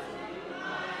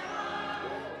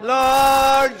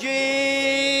 Lord Jesus,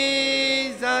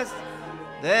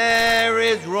 there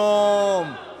is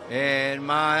room in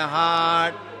my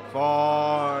heart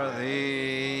for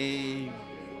thee.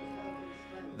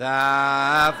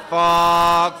 The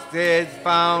foxes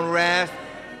found rest,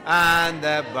 and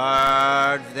the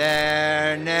birds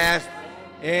their nest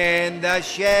in the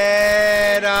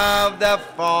shade of the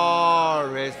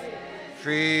forest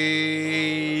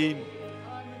tree.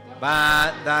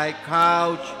 But thy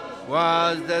couch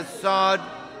was the sod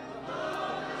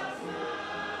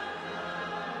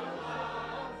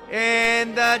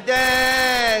in the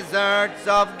deserts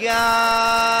of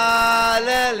Galilee.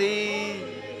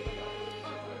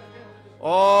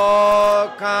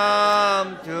 Oh,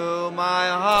 come to my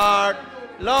heart,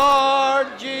 Lord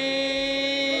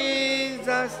Jesus.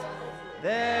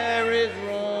 There is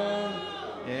room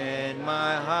in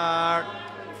my heart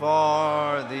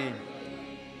for thee.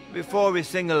 Before we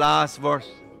sing the last verse,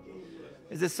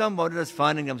 is there somebody that's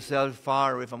finding themselves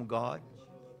far away from God?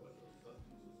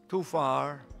 Too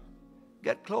far?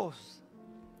 Get close.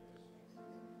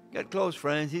 Get close,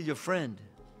 friends. He's your friend.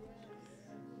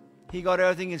 He got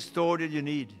everything in store that you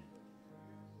need.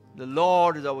 The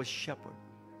Lord is our shepherd.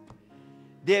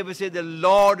 David said, the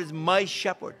Lord is my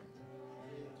shepherd.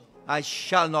 I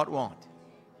shall not want.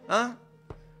 Huh?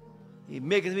 He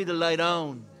maketh me to lie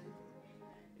down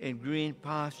in green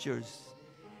pastures.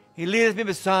 He leadeth me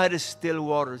beside the still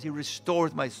waters. He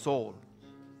restoreth my soul.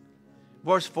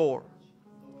 Verse 4.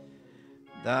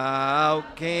 Thou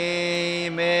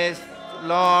camest,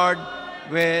 Lord,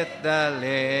 with the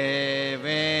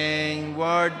living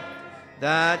word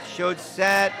that should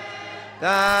set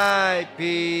thy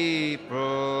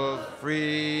people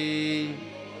free.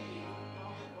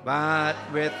 But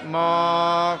with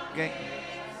mocking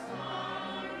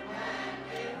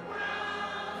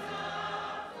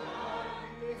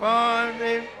for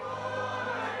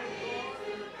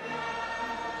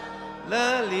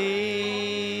the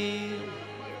lead.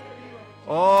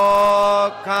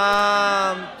 Oh,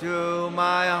 come to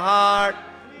my heart,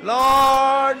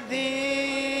 Lord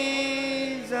Jesus.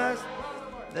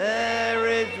 There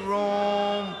is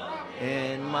room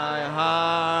in my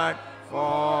heart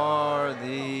for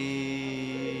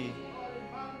thee.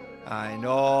 I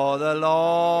know the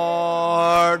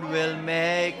Lord will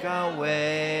make a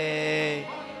way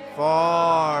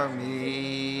for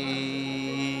me.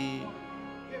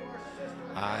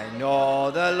 I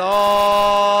know the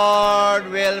Lord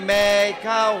will make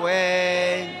a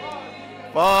way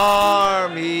for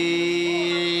me.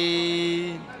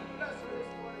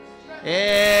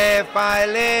 If I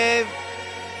live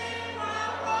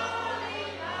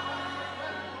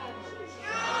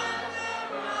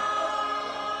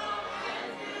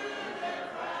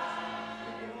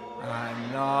I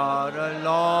know the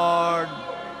Lord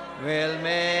will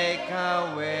make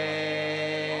a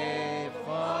way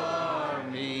for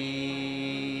me.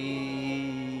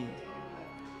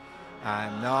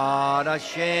 I'm not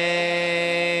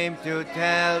ashamed to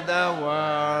tell the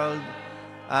world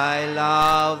I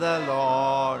love the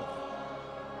Lord.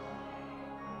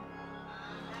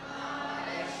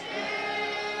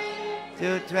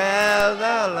 To tell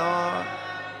the Lord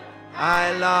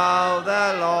I love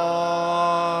the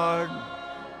Lord.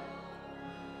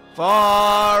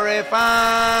 For if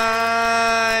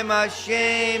I'm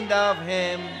ashamed of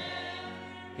him,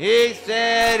 he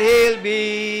said he'll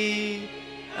be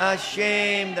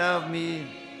ashamed of me.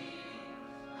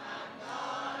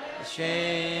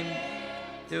 Ashamed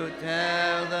to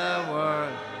tell the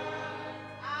world.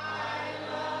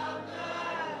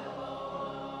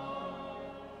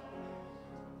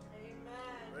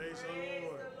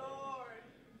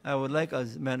 I would like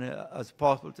as many as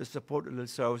possible to support the little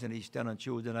service in East End on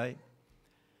Tuesday night.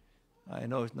 I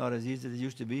know it's not as easy as it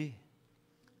used to be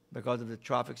because of the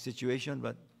traffic situation,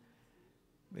 but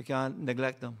we can't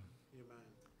neglect them. Amen.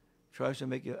 Try to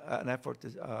make an effort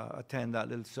to attend that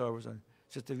little service. And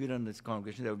Sister Vita and this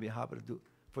congregation, they would be happy to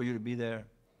for you to be there.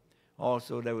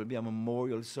 Also, there will be a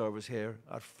memorial service here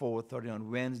at 4:30 on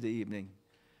Wednesday evening,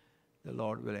 the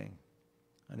Lord willing.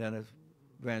 And then a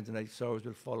Wednesday night service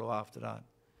will follow after that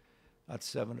at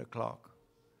 7 o'clock.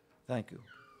 Thank you.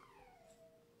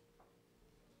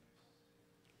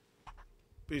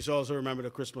 Please also remember the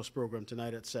Christmas program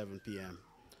tonight at 7 p.m.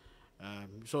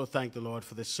 So thank the Lord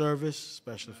for this service,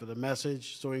 especially for the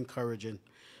message, so encouraging.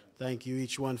 Thank you,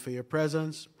 each one, for your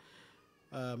presence.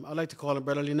 I'd like to call on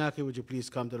Brother Linaki. Would you please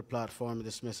come to the platform and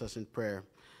dismiss us in prayer?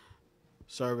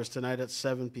 Service tonight at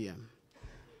 7 p.m.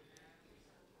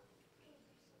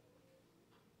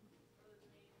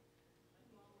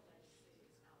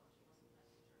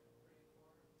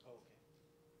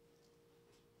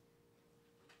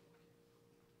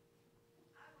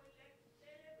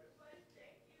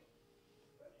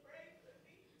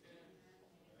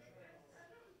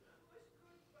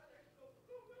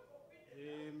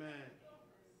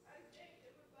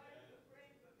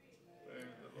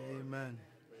 Amen.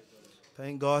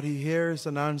 Thank God He hears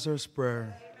and answers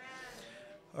prayer.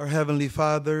 Our Heavenly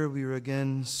Father, we are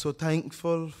again so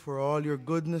thankful for all your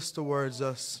goodness towards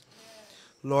us.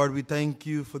 Lord, we thank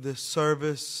you for this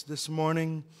service this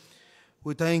morning.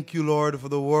 We thank you, Lord, for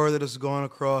the word that has gone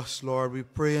across, Lord. We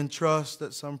pray and trust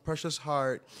that some precious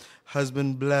heart has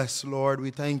been blessed, Lord.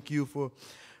 We thank you for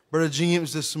Brother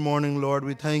James this morning, Lord.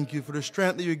 We thank you for the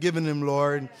strength that you're giving him,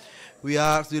 Lord. We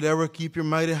ask that you'll ever keep your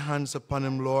mighty hands upon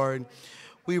him, Lord.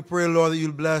 We pray, Lord, that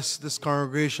you'll bless this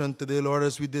congregation today, Lord,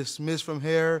 as we dismiss from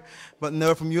here, but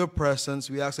never from your presence.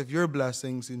 We ask of your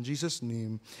blessings in Jesus'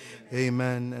 name.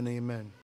 Amen and amen.